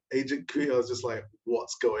 and Agent Creo is just like,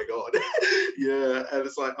 what's going on? Yeah, and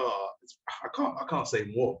it's like, oh, I can't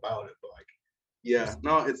say more about it, but like, yeah,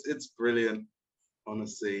 no, it's brilliant.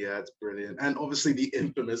 Honestly, yeah, it's brilliant. And obviously the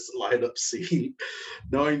infamous lineup scene,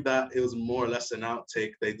 knowing that it was more or less an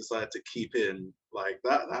outtake they decided to keep in, like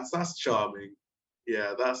that's charming.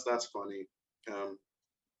 Yeah, that's funny. Um,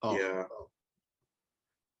 Oh, yeah.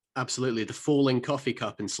 absolutely. The falling coffee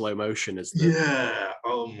cup in slow motion is the Yeah.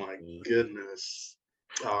 Oh my goodness.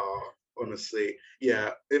 Oh, honestly.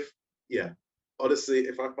 Yeah. Honestly,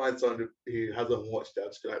 if I find someone who hasn't watched it, I'll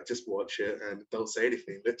just be like, just watch it and don't say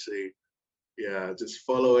anything. Literally, yeah, just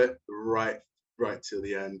follow it right to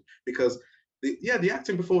the end because the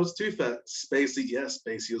acting performance too for Spacey, yes,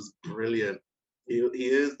 Spacey was brilliant. He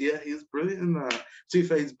is brilliant in that.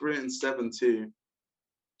 Two-Face brilliant in Seven too.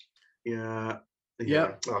 Yeah, yeah.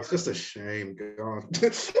 Yep. Oh, it's just a shame. God.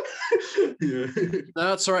 Yeah. No,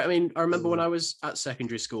 that's all right. I mean, I remember when I was at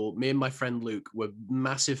secondary school, me and my friend Luke were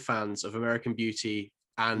massive fans of American Beauty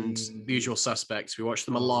and The Mm, Usual Suspects. We watched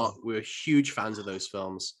them a lot. oh. We were huge fans of those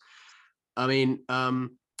films. I mean,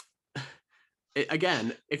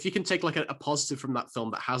 again, if you can take like a positive from that film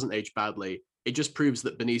that hasn't aged badly, it just proves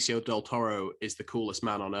that Benicio del Toro is the coolest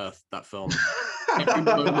man on earth. That film, every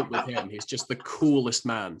moment with him, he's just the coolest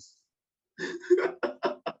man.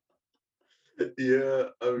 Yeah,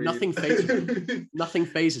 I Nothing phases him. mean, Nothing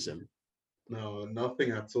phases him. no,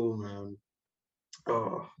 nothing at all, man.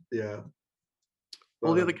 Oh, yeah.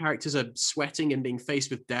 All the other characters are sweating and being faced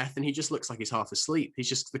with death, and he just looks like he's half asleep. He's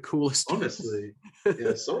just the coolest. Honestly,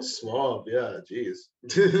 yeah, so suave. Yeah, jeez.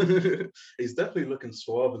 He's definitely looking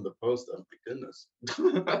suave in the poster. My goodness.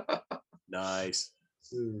 Nice.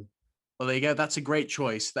 Hmm. Well, there you go. That's a great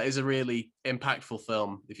choice. That is a really impactful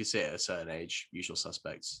film if you see it at a certain age. Usual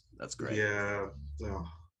Suspects. That's great. Yeah. Oh.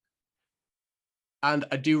 And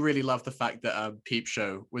I do really love the fact that Peep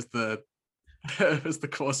Show was the was the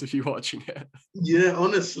cause of you watching it. Yeah,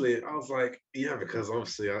 honestly, I was like, yeah, because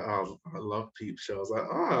obviously I love Peep Show. I was like,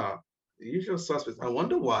 the Usual Suspects. I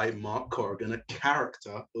wonder why Mark Corrigan, a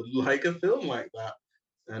character, would like a film like that.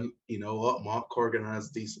 And you know what? Mark Corrigan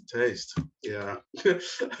has decent taste. Yeah.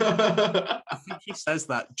 I think he says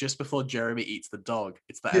that just before Jeremy eats the dog.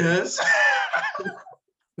 It's that Yes.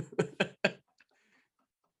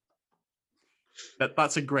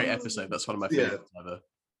 that's a great episode. That's one of my Yeah. favorites ever.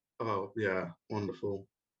 Oh, yeah. Wonderful.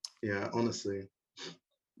 Yeah, honestly.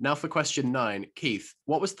 Now for question 9, Keith,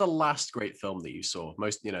 what was the last great film that you saw?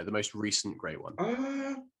 The most recent great one.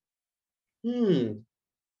 Uh, hmm.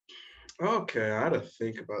 Okay, I had to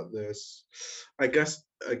think about this. I guess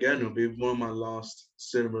again, it'll be one of my last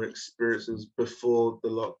cinema experiences before the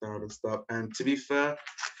lockdown and stuff. And to be fair,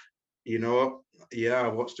 you know what? Yeah, I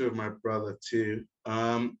watched it with my brother too.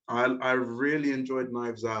 I really enjoyed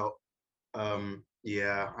Knives Out.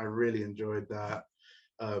 Yeah, I really enjoyed that.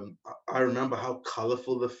 I remember how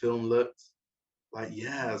colorful the film looked. Like,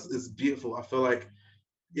 yeah, it's beautiful. I feel like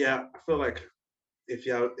if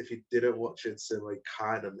you didn't watch it, so like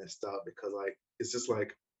kind of missed out because like it's just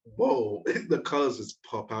like whoa, the colors just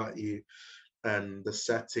pop out at you, and the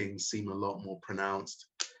settings seem a lot more pronounced,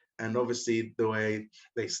 and obviously the way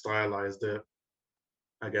they stylized it,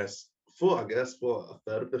 I guess for a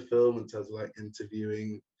third of the film in terms of like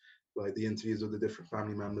interviewing, like the interviews with the different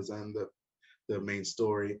family members and the main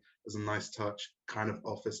story was a nice touch, kind of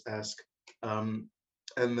office-esque. Um,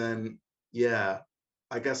 and then yeah,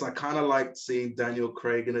 I guess I kind of liked seeing Daniel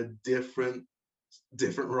Craig in a different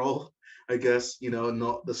role. I guess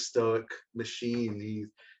not the stoic machine he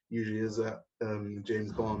usually is at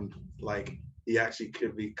James Bond. Like he actually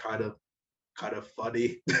could be kind of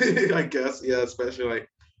funny. I guess, yeah, especially like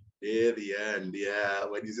near the end, yeah,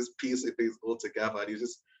 when he's just piecing things all together and he's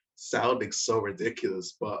just sounding so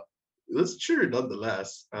ridiculous, but it's true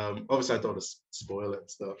nonetheless. Obviously, I don't want to spoil it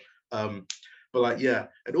and stuff. But like, yeah,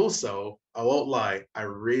 and also, I won't lie, I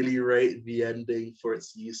really rate the ending for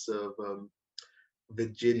its use of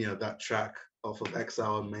Virginia, that track off of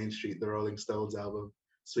Exile on Main Street, the Rolling Stones album,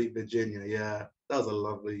 Sweet Virginia. Yeah, that was a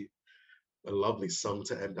lovely song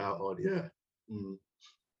to end out on. Yeah. Mm.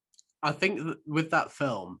 I think that with that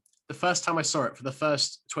film, the first time I saw it, for the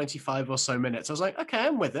first 25 or so minutes, I was like, okay,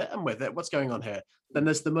 I'm with it. What's going on here? Then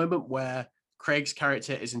there's the moment where Craig's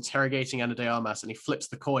character is interrogating Ana de Armas and he flips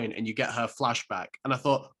the coin and you get her flashback. And I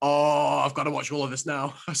thought, oh, I've got to watch all of this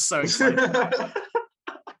now. I was so excited.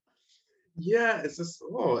 Yeah, it's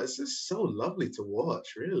just so lovely to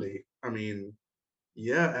watch, really. I mean,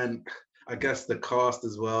 yeah, and I guess the cast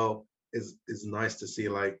as well is nice to see,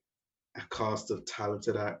 like a cast of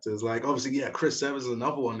talented actors. Like obviously, yeah, Chris Evans is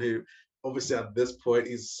another one who obviously at this point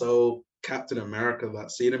he's so Captain America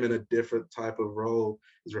that seeing him in a different type of role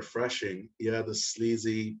is refreshing. Yeah, the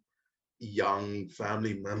sleazy young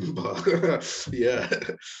family member. Yeah,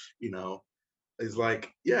 you know, it's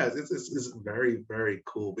like, yeah, it's very, very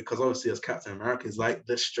cool because obviously as Captain America, he's like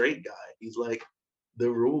the straight guy. He's like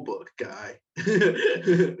the rule book guy.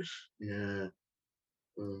 Yeah.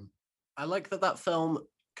 Um, I like that film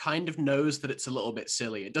kind of knows that it's a little bit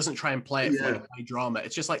silly. It doesn't try and play it for like yeah. a high drama.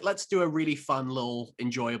 It's just like, let's do a really fun, little,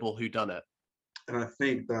 enjoyable whodunit. And I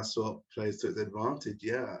think that's what plays to its advantage.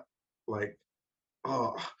 Yeah. Like,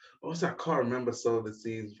 oh, also I can't remember some of the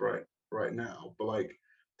scenes right now, but like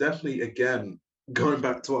definitely again, going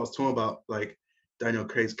back to what I was talking about, like Daniel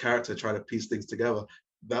Craig's character trying to piece things together.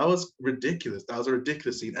 That was ridiculous. That was a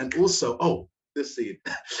ridiculous scene. And also, oh, this scene.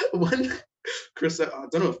 When I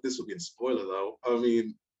don't know if this would be a spoiler though. I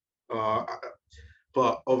mean, uh,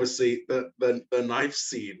 but obviously the knife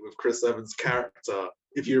scene with Chris Evans' character,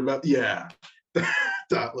 if you remember, yeah,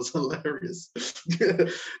 that was hilarious.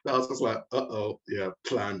 That was just like, uh-oh, yeah,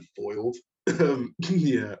 plan foiled.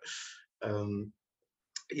 Yeah. Um,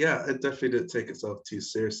 yeah, it definitely didn't take itself too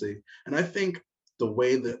seriously. And I think the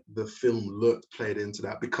way that the film looked played into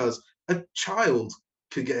that because a child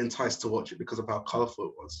could get enticed to watch it because of how colorful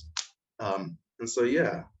it was. And so,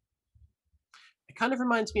 yeah. It kind of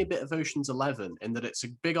reminds me a bit of Ocean's 11 in that it's a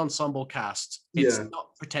big ensemble cast. It's Yeah.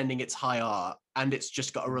 not pretending it's high art, and it's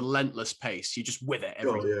just got a relentless pace. You're just with it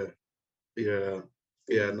every. Oh, yeah. Yeah.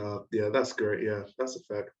 Yeah, no, yeah, that's great. Yeah, that's a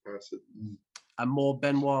fair comparison. Mm. And more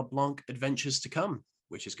Benoit Blanc adventures to come,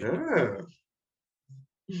 which is good.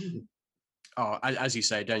 Yeah. Oh, as you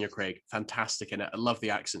say, Daniel Craig, fantastic in it. I love the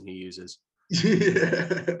accent he uses.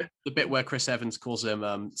 Yeah. The bit where Chris Evans calls him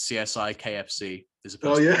CSI KFC is a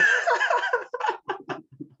Oh person.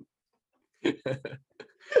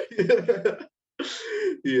 yeah.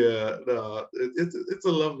 Yeah, no, it's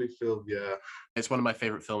a lovely film. Yeah. It's one of my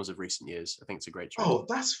favorite films of recent years. I think it's a great choice. Oh,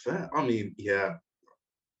 that's fair. I mean, yeah,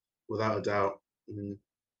 without a doubt. Mm.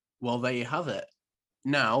 Well, there you have it.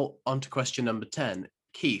 Now, on to question number 10.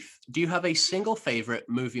 Keith, do you have a single favorite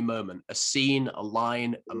movie moment? A scene, a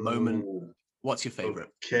line, a moment? Ooh, What's your favorite?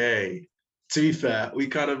 okay. To be fair, we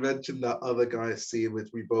kind of mentioned that other guy's scene, which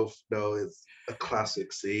we both know is a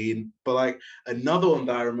classic scene. But like another one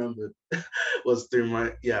that I remembered was through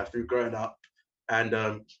growing up, and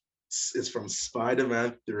it's from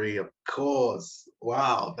Spider-Man 3, of course.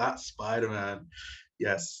 Wow, that Spider-Man.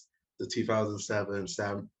 Yes, the 2007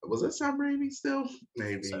 Sam, was it Sam Raimi still?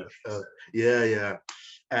 Maybe. So, Yeah, yeah.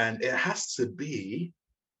 And it has to be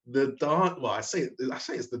the dance. Well, I say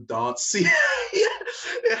it's the dance scene.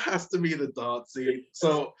 It has to be the dance scene.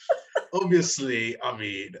 So obviously, I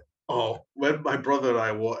mean, oh, when my brother and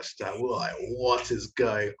I watched that, we're like, what is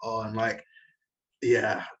going on? Like,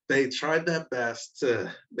 yeah, they tried their best to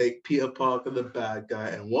make Peter Parker the bad guy,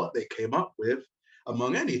 and what they came up with,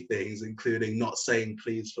 among many things, including not saying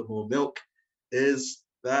please for more milk, is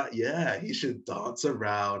that yeah, he should dance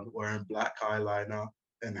around wearing black eyeliner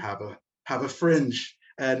and have a fringe.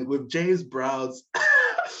 And with James Brown's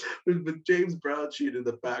with James Brown tune in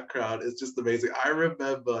the background, it's just amazing. I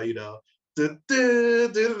remember, you know, yeah,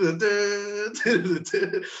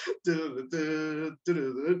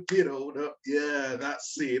 that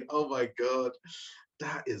scene. Oh my god,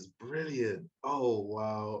 that is brilliant. Oh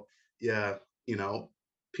wow, yeah,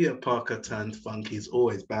 Peter Parker turned funky is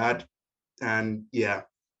always bad, and yeah,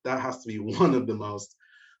 that has to be one of the most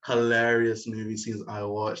hilarious movie scenes I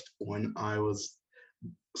watched when I was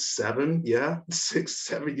 7, yeah, 6,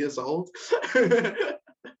 7 years old.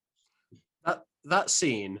 that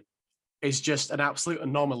scene is just an absolute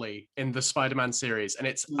anomaly in the Spider-Man series. And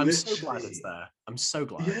I'm so glad it's Literally, there. I'm so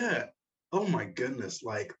glad. yeah. Oh my goodness,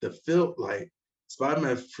 like the film, like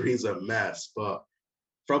Spider-Man 3 is a mess, but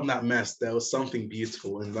from that mess, there was something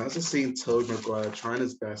beautiful. And that's just seeing Tobey Maguire trying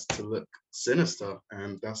his best to look sinister.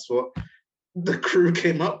 And that's what the crew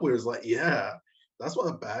came up with. Is like, yeah, that's what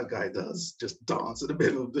a bad guy does. Just dance in the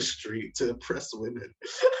middle of the street to impress women.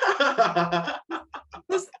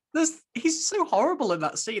 He's so horrible in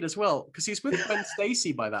that scene as well, because he's with Gwen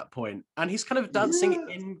Stacy by that point, and he's kind of dancing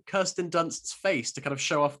Yeah, in Kirsten Dunst's face to kind of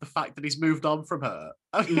show off the fact that he's moved on from her.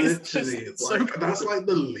 I mean, literally, so like cool. that's like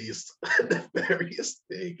the least nefarious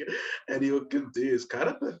thing anyone can do. It's kind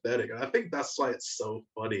of pathetic, and I think that's why it's so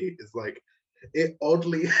funny. It's like it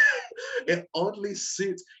oddly, it oddly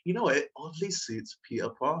suits. It oddly suits Peter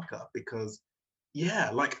Parker because,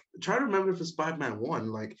 yeah, like try to remember for Spider-Man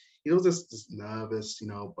 1, like he was this nervous,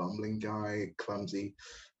 bumbling guy, clumsy.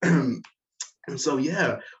 And so,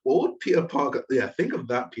 yeah, what would Peter Parker? Yeah, think of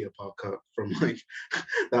that Peter Parker from like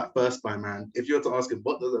that first Spider-Man. If you were to ask him,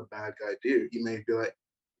 what does a bad guy do? He may be like,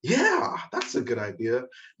 yeah, that's a good idea.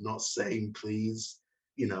 Not saying please,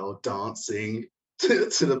 dancing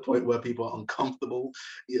to the point where people are uncomfortable.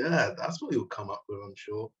 Yeah, that's what he'll come up with, I'm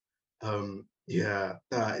sure. Yeah,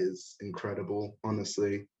 that is incredible,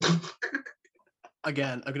 honestly.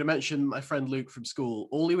 Again, I'm going to mention my friend Luke from school.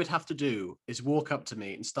 All he would have to do is walk up to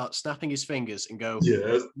me and start snapping his fingers and go,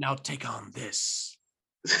 Yes. now take on this.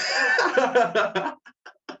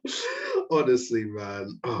 Honestly,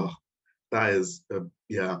 man. Oh, that is,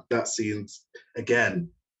 yeah, that scene's, again,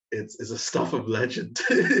 it's a stuff of legend.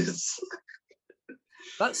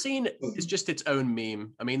 That scene is just its own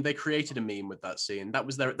meme. I mean, they created a meme with that scene. That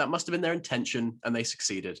must have been their intention, and they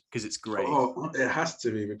succeeded because it's great. Oh, it has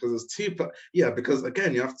to be because it's too, yeah, because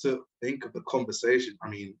again, you have to think of the conversation. I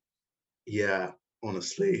mean, yeah,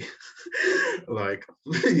 honestly, like,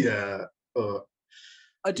 yeah,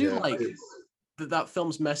 I do yeah, like that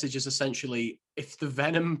film's message is essentially, if the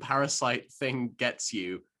venom parasite thing gets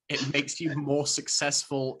you, it makes you more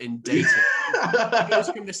successful in dating. It goes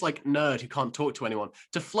from this like nerd who can't talk to anyone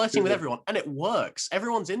to flirting with everyone, and it works.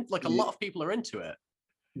 Everyone's in, like, a lot of people are into it.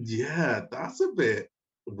 Yeah, that's a bit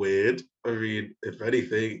weird. I mean, if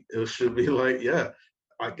anything, it should be like, yeah,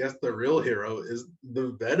 I guess the real hero is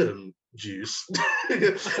the venom juice.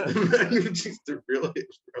 The venom juice, the real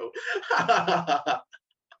hero.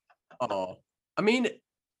 Oh, I mean,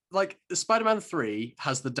 like Spider-Man 3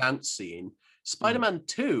 has the dance scene. Spider-Man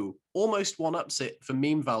 2 almost one-ups it for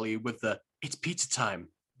meme value with the "it's pizza time"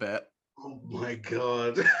 bit. Oh my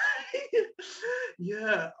god.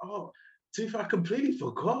 Yeah. Oh, to be fair, I completely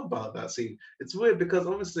forgot about that scene. It's weird because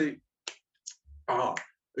obviously, oh,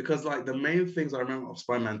 because like the main things I remember of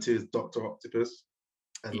Spider-Man 2 is Doctor Octopus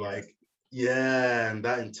and Yeah. like, yeah, and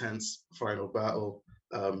that intense final battle.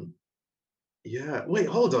 Um, yeah. Wait,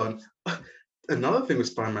 hold on. Another thing with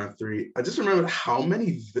Spider-Man 3, I just remembered how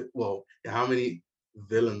many, well, yeah, how many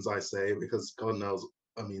villains I say, because God knows,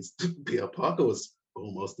 I mean, Peter Parker was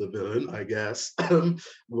almost a villain, I guess,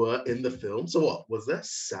 were in the film. So what, was there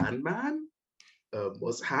Sandman?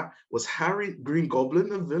 Was Harry Green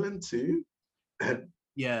Goblin a villain too? And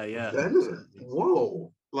Yeah, yeah. Venom,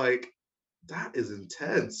 whoa, like that is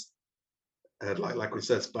intense. And like we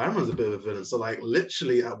said, Spider-Man's a bit of a villain. So like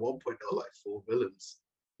literally at one point there were like four villains.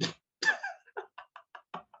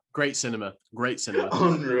 Great cinema. Great cinema.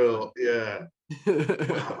 Unreal, yeah.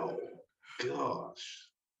 Wow. Gosh.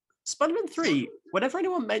 Spider-Man 3, whenever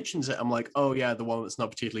anyone mentions it, I'm like, oh yeah, the one that's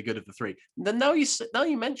not particularly good of the three. And then now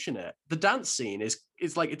you mention it, the dance scene is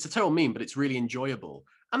like, it's a total meme, but it's really enjoyable.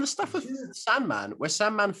 And the stuff with Yeah. Sandman, where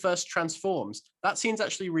Sandman first transforms, that scene's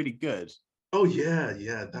actually really good. Oh yeah,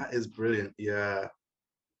 yeah, that is brilliant. Yeah.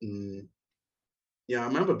 Mm. Yeah, I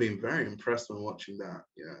remember being very impressed when watching that.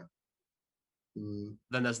 Yeah. Mm.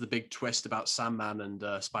 Then there's the big twist about Sandman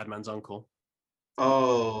and Spider-Man's uncle.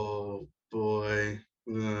 Oh boy.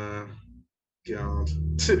 God.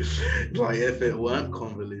 Like if it weren't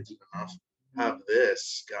convoluted enough, have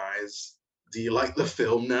this, guys. Do you like the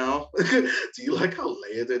film now? Do you like how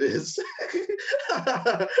layered it is?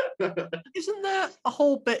 Isn't there a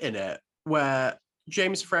whole bit in it where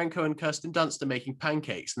James Franco and Kirsten Dunst are making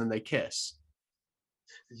pancakes and then they kiss?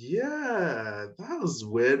 Yeah, that was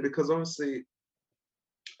weird because obviously,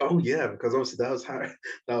 oh yeah, because obviously that was Harry,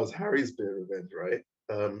 that was Harry's bit of revenge, right?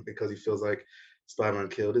 Because he feels like Spider-Man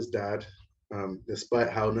killed his dad, despite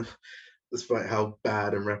how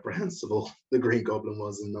bad and reprehensible the Green Goblin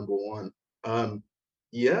was in number one. Um,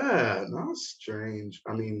 yeah, that was strange.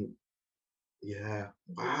 I mean, yeah,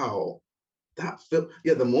 wow. That film,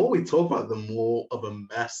 yeah, the more we talk about it, the more of a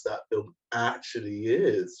mess that film actually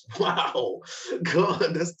is. Wow.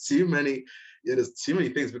 God, there's too many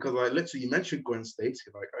things because like literally you mentioned Gwen Stacy,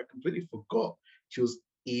 like I completely forgot she was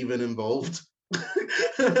even involved.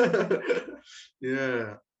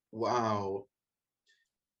 Yeah. Wow.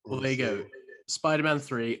 Well, there you go. Honestly. Spider-Man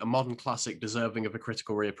 3, a modern classic deserving of a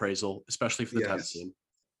critical reappraisal, especially for the dance Yes. scene.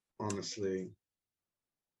 Honestly.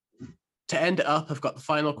 To end it up, I've got the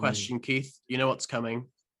final Mm. question, Keith. You know what's coming.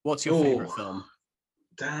 What's your favorite Oh, film?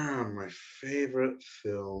 damn, my favorite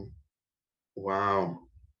film. Wow.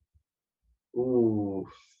 Ooh,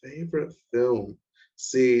 favorite film.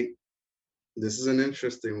 See, this is an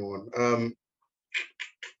interesting one.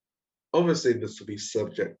 Obviously this will be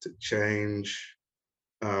subject to change.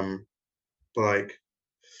 But like,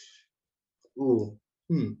 ooh,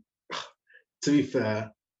 hmm. To be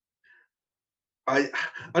fair, I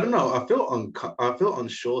I don't know. I feel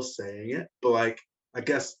unsure saying it, but like I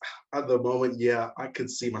guess at the moment, yeah, I could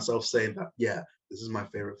see myself saying that. Yeah, this is my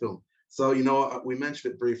favorite film. So you know what, we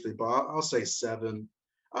mentioned it briefly, but I'll say seven.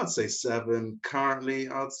 I'd say seven. Currently,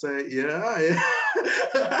 I'd say yeah,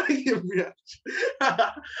 yeah. Your reaction.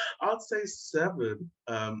 I'd say seven.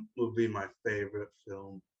 Would be my favorite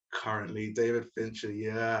film currently. David Fincher,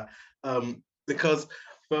 yeah. Because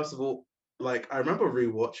first of all, like I remember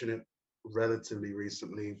rewatching it relatively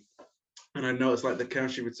recently, and I noticed like the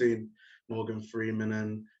chemistry between Morgan Freeman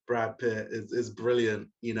and Brad Pitt is brilliant.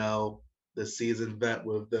 You know, the seasoned vet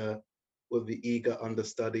with the eager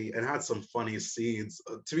understudy, and had some funny scenes.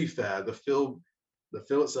 To be fair, the film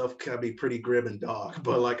itself can be pretty grim and dark,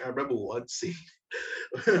 but like I remember one scene.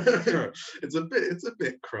 It's a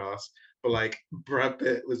bit crass, but like Brad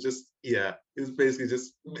Pitt was just yeah, he was basically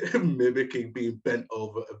just mimicking being bent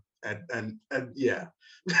over and yeah,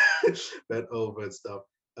 bent over and stuff.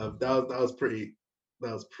 That was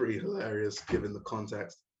pretty hilarious given the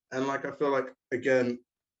context. And like I feel like again,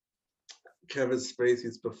 Kevin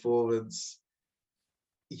Spacey's performance,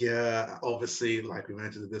 yeah, obviously, like we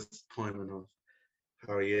mentioned, the disappointment of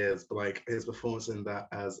how he is, but like his performance in that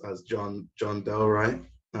as John Doe, right?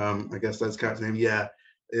 I guess that's character name. Yeah,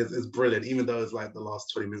 is brilliant, even though it's like the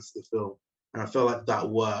last 20 minutes of the film. And I feel like that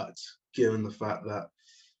worked, given the fact that,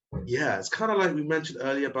 yeah, it's kind of like we mentioned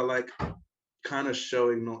earlier, but like kind of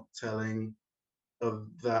showing, not telling of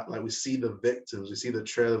that. Like we see the victims, we see the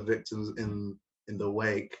trail of victims in the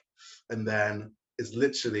wake, and then it's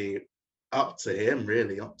literally up to him,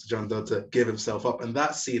 really, up to John Doe to give himself up. And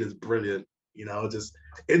that scene is brilliant, you know, just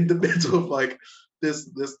in the middle of like this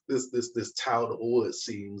town, all it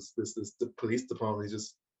seems, this the police department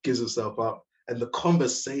just gives himself up. And the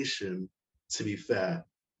conversation, to be fair,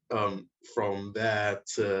 from there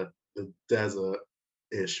to the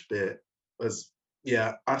desert-ish bit was,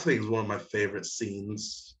 yeah, I think it's one of my favorite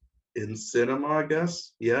scenes in cinema, I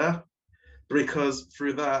guess. Yeah, because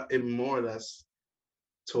through that, it more or less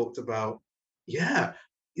talked about, yeah,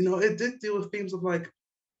 it did deal with themes of like,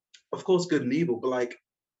 of course, good and evil, but like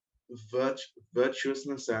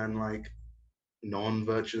virtuousness and like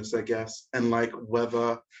non-virtuous, I guess, and like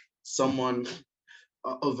whether someone,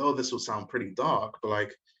 although this will sound pretty dark, but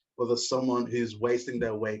like whether someone who's wasting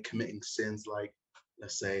their way committing sins like,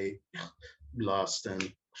 let's say, lust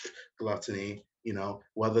and gluttony,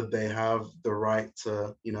 whether they have the right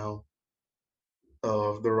to, the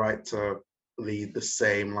right to lead the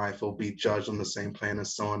same life or be judged on the same plane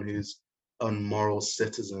as someone who's unmoral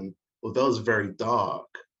citizen. Although it's very dark,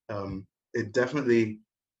 it definitely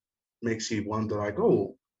makes you wonder, like,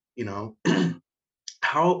 oh, you know,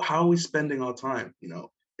 how are we spending our time?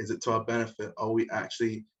 Is it to our benefit? Are we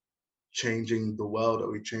actually changing the world?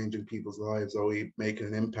 Are we changing people's lives? Are we making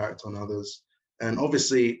an impact on others? And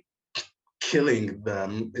obviously, killing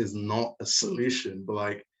them is not a solution, but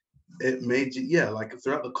like it made you, yeah, like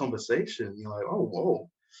throughout the conversation, you're like, oh, whoa,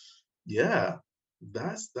 yeah,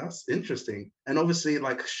 that's interesting. And obviously,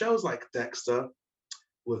 like shows like Dexter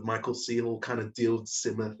with Michael C. Hall kind of deal with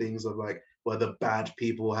similar things of like whether bad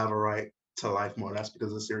people have a right to life more or less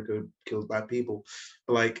because the serial killer kills bad people.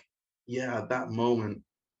 But like, yeah, that moment,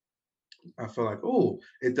 I feel like, oh,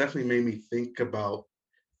 it definitely made me think about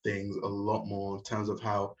things a lot more in terms of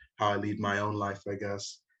how I lead my own life, I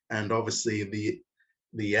guess. And obviously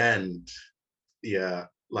the end, yeah,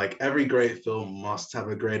 like every great film must have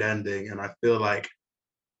a great ending. And I feel like,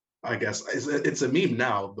 I guess it's a meme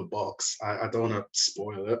now, the box. I don't want to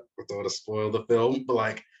spoil it. I don't want to spoil the film, but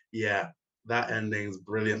like, yeah, that ending is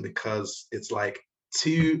brilliant because it's like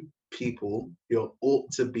two people who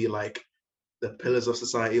ought to be like the pillars of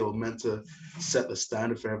society or meant to set the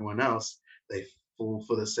standard for everyone else. They fall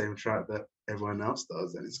for the same trap that everyone else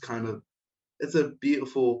does. And it's kind of, it's a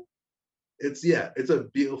beautiful, it's a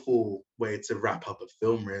beautiful way to wrap up a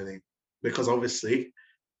film, really. Because obviously,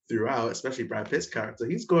 throughout, especially Brad Pitt's character,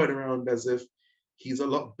 he's going around as if he's a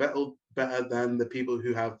lot better than the people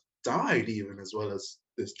who have died, even as well as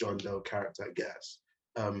this John Doe character, I guess.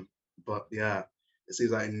 Um, but yeah, it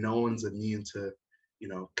seems like no one's immune to,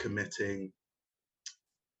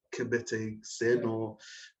 committing sin or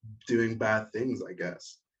doing bad things, I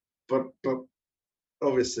guess. But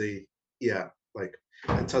obviously, yeah, like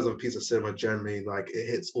in terms of a piece of cinema, generally, like it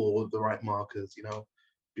hits all the right markers,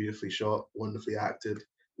 beautifully shot, wonderfully acted,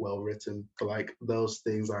 well written. But like those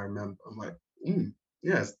things I remember, I'm like,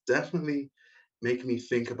 yeah, it's definitely making me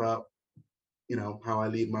think about, how I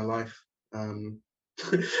lead my life. Um,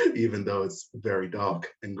 even though it's very dark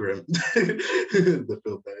and grim. The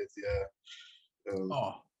film is, yeah.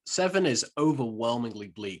 Oh, Seven is overwhelmingly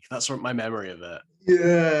bleak. That's what my memory of it.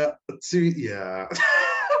 Yeah, yeah.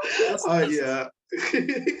 That's, that's, Yeah.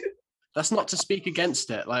 that's not to speak against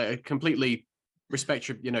it. Like, I completely respect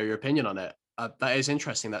your opinion on it. That is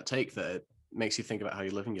interesting, that take that it makes you think about how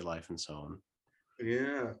you're living your life and so on.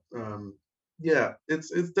 Yeah. Yeah,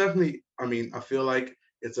 it's definitely, I mean, I feel like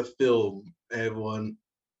it's a film everyone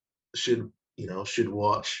should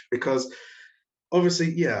watch because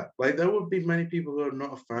obviously, yeah, like there would be many people who are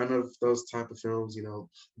not a fan of those type of films,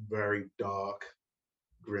 very dark,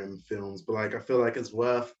 grim films. But like I feel like it's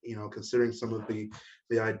worth, considering some of the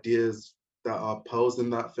ideas that are posed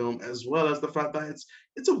in that film, as well as the fact that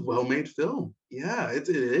it's a well-made film. Yeah, it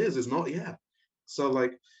is. It's not, yeah. So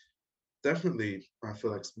like definitely I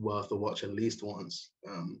feel like it's worth a watch at least once.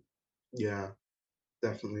 Yeah,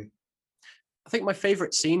 definitely. I think my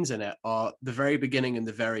favorite scenes in it are the very beginning and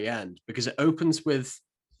the very end because it opens with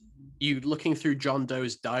you looking through John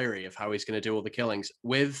Doe's diary of how he's going to do all the killings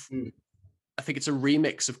with, Mm. I think it's a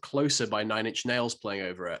remix of Closer by Nine Inch Nails playing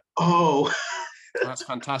over it. Oh, That's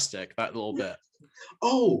fantastic, that little bit.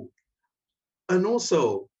 oh, and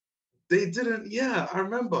also they didn't, yeah, I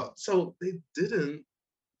remember. So they didn't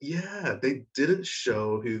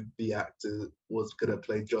show who the actor was gonna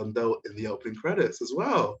play John Doe in the opening credits as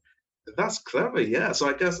well. That's clever, yeah. So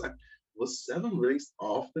I guess was Seven released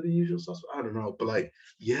after The Usual Suspect? I don't know, but like,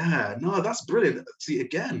 yeah, no, that's brilliant. See,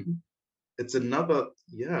 again, it's another,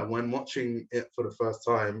 yeah. When watching it for the first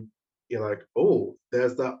time, you're like, oh,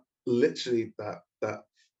 there's that literally that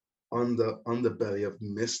underbelly of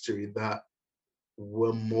mystery that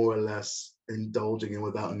we're more or less indulging in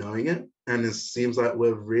without knowing it. And it seems like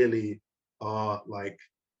we're really are like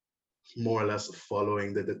more or less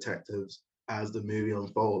following the detectives as the movie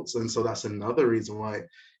unfolds. And so that's another reason why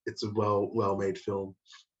it's a well made film.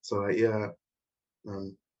 So like, yeah,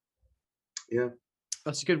 um, yeah.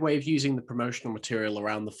 That's a good way of using the promotional material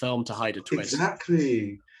around the film to hide a twist.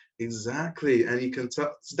 Exactly, exactly. And you can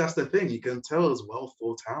tell, that's the thing, you can tell it's well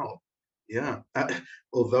thought out. Yeah.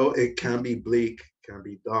 Although it can be bleak, can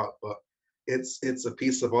be dark, but it's a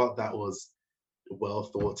piece of art that was well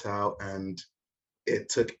thought out, and it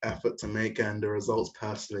took effort to make, and the results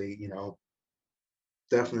personally,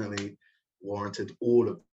 definitely warranted all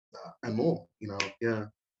of that and more, yeah.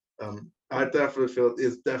 I definitely feel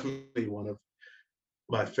it's definitely one of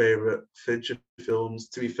my favorite Fincher films.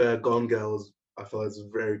 To be fair, Gone Girl was, I thought it was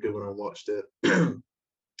very good when I watched it.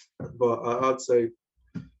 But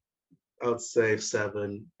I'd say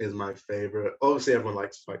Seven is my favorite. Obviously, everyone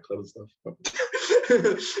likes Fight Club and stuff, but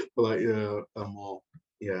like, yeah, more,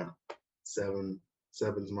 yeah, Seven.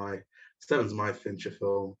 Seven's my Seven's my Fincher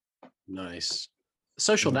film. Nice.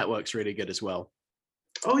 Social Mm. Network's really good as well.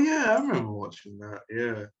 Oh yeah, I remember watching that.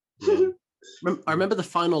 Yeah. Yeah. I remember the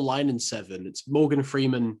final line in Seven. It's Morgan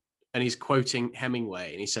Freeman, and he's quoting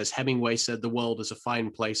Hemingway, and he says, Hemingway said the world is a fine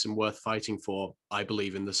place and worth fighting for. I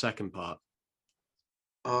believe in the second part.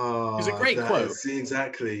 It's a Oh, great that quote. is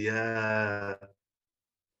exactly. Yeah.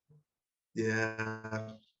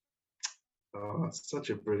 Yeah. Oh, it's such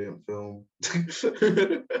a brilliant film.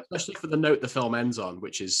 Especially for the note the film ends on,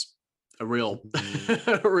 which is a real,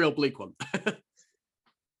 Mhm. a real bleak one.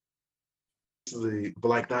 But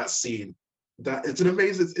like that scene, that it's an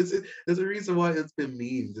amazing. There's a reason why it's been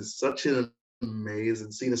memed. It's such an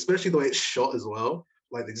amazing scene, especially the way it's shot as well.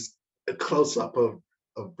 Like just a close up of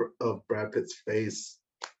Brad Pitt's face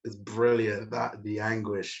is brilliant. That the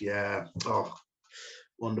anguish, yeah. Oh,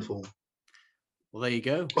 wonderful. Well, there you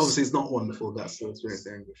go. Obviously, it's not wonderful. That's still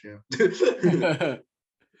experiencing anguish, yeah. Well,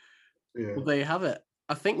 Yeah. there you have it.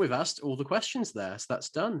 I think we've asked all the questions there, so that's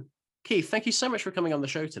done. Keith, thank you so much for coming on the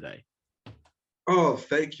show today. Oh,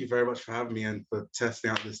 thank you very much for having me and for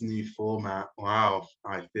testing out this new format. Wow,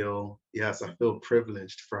 yes, I feel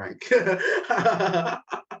privileged, Frank.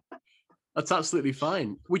 That's absolutely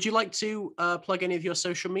fine. Would you like to plug any of your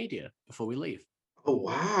social media before we leave? Oh,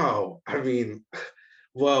 wow. I mean,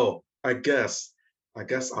 well, I guess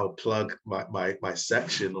I'll plug my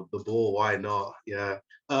section of the ball. Why not? Yeah.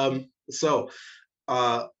 So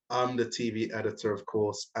I'm the TV editor, of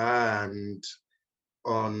course, and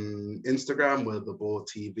on Instagram, we're the Boar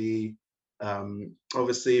TV.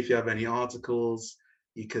 Obviously, if you have any articles,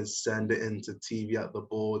 you can send it into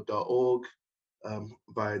tv@theboard.org,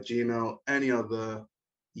 via Gmail, any other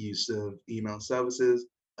use of email services.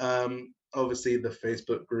 Obviously, the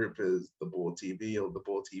Facebook group is the Boar TV or the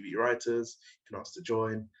Boar TV Writers. You can ask to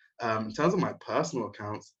join. In terms of my personal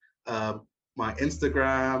accounts, my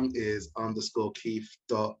Instagram is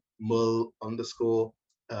 _Keith.mul_.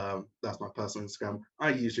 That's my personal Instagram. I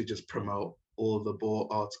usually just promote all the Boar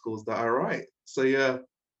articles that I write. So yeah,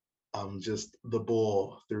 I'm just the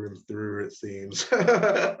Boar through and through, it seems.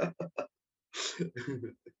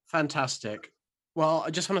 Fantastic. Well, I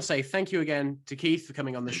just want to say thank you again to Keith for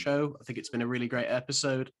coming on the show. I think it's been a really great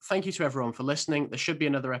episode. Thank you to everyone for listening. There should be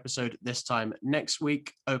another episode this time next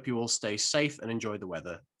week. Hope you all stay safe and enjoy the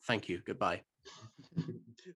weather. Thank you. Goodbye.